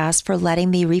podcast for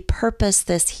letting me repurpose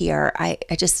this here. I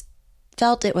just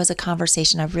felt it was a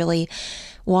conversation I really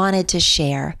wanted to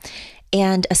share.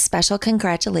 And a special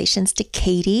congratulations to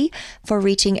Katie for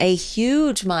reaching a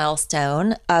huge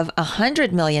milestone of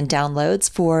 100 million downloads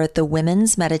for the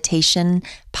Women's Meditation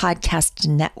Podcast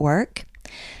Network.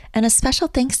 And a special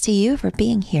thanks to you for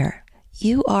being here.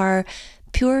 You are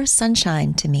pure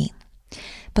sunshine to me.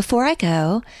 Before I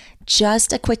go,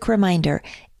 just a quick reminder.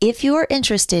 If you're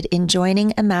interested in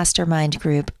joining a mastermind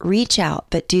group, reach out,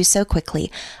 but do so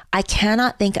quickly. I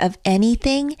cannot think of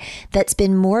anything that's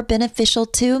been more beneficial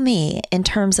to me in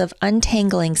terms of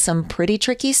untangling some pretty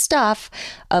tricky stuff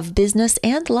of business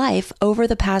and life over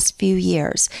the past few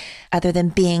years, other than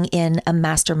being in a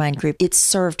mastermind group. It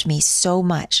served me so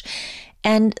much.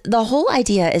 And the whole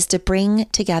idea is to bring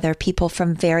together people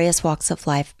from various walks of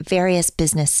life, various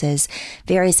businesses,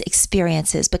 various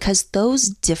experiences, because those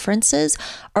differences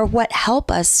are what help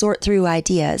us sort through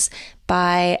ideas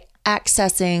by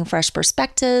accessing fresh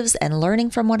perspectives and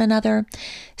learning from one another.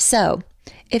 So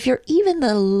if you're even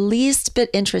the least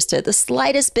bit interested, the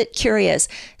slightest bit curious,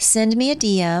 send me a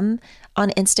DM on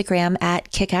Instagram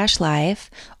at kickashlife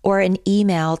or an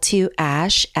email to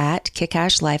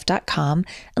ash@kickashlife.com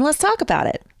and let's talk about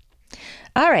it.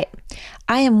 All right.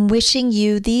 I am wishing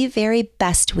you the very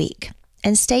best week.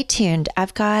 And stay tuned.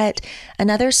 I've got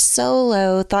another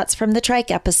solo Thoughts from the Trike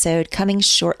episode coming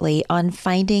shortly on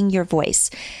finding your voice.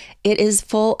 It is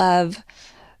full of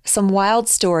some wild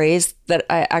stories that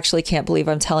I actually can't believe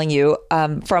I'm telling you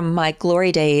from my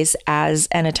glory days as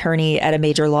an attorney at a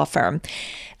major law firm.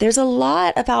 There's a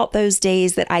lot about those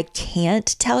days that I can't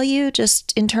tell you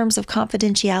just in terms of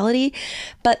confidentiality,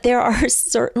 but there are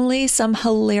certainly some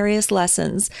hilarious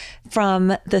lessons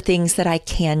from the things that I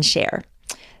can share.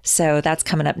 So that's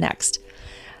coming up next.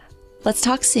 Let's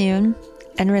talk soon.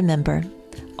 And remember,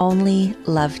 only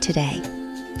love today.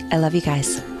 I love you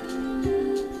guys.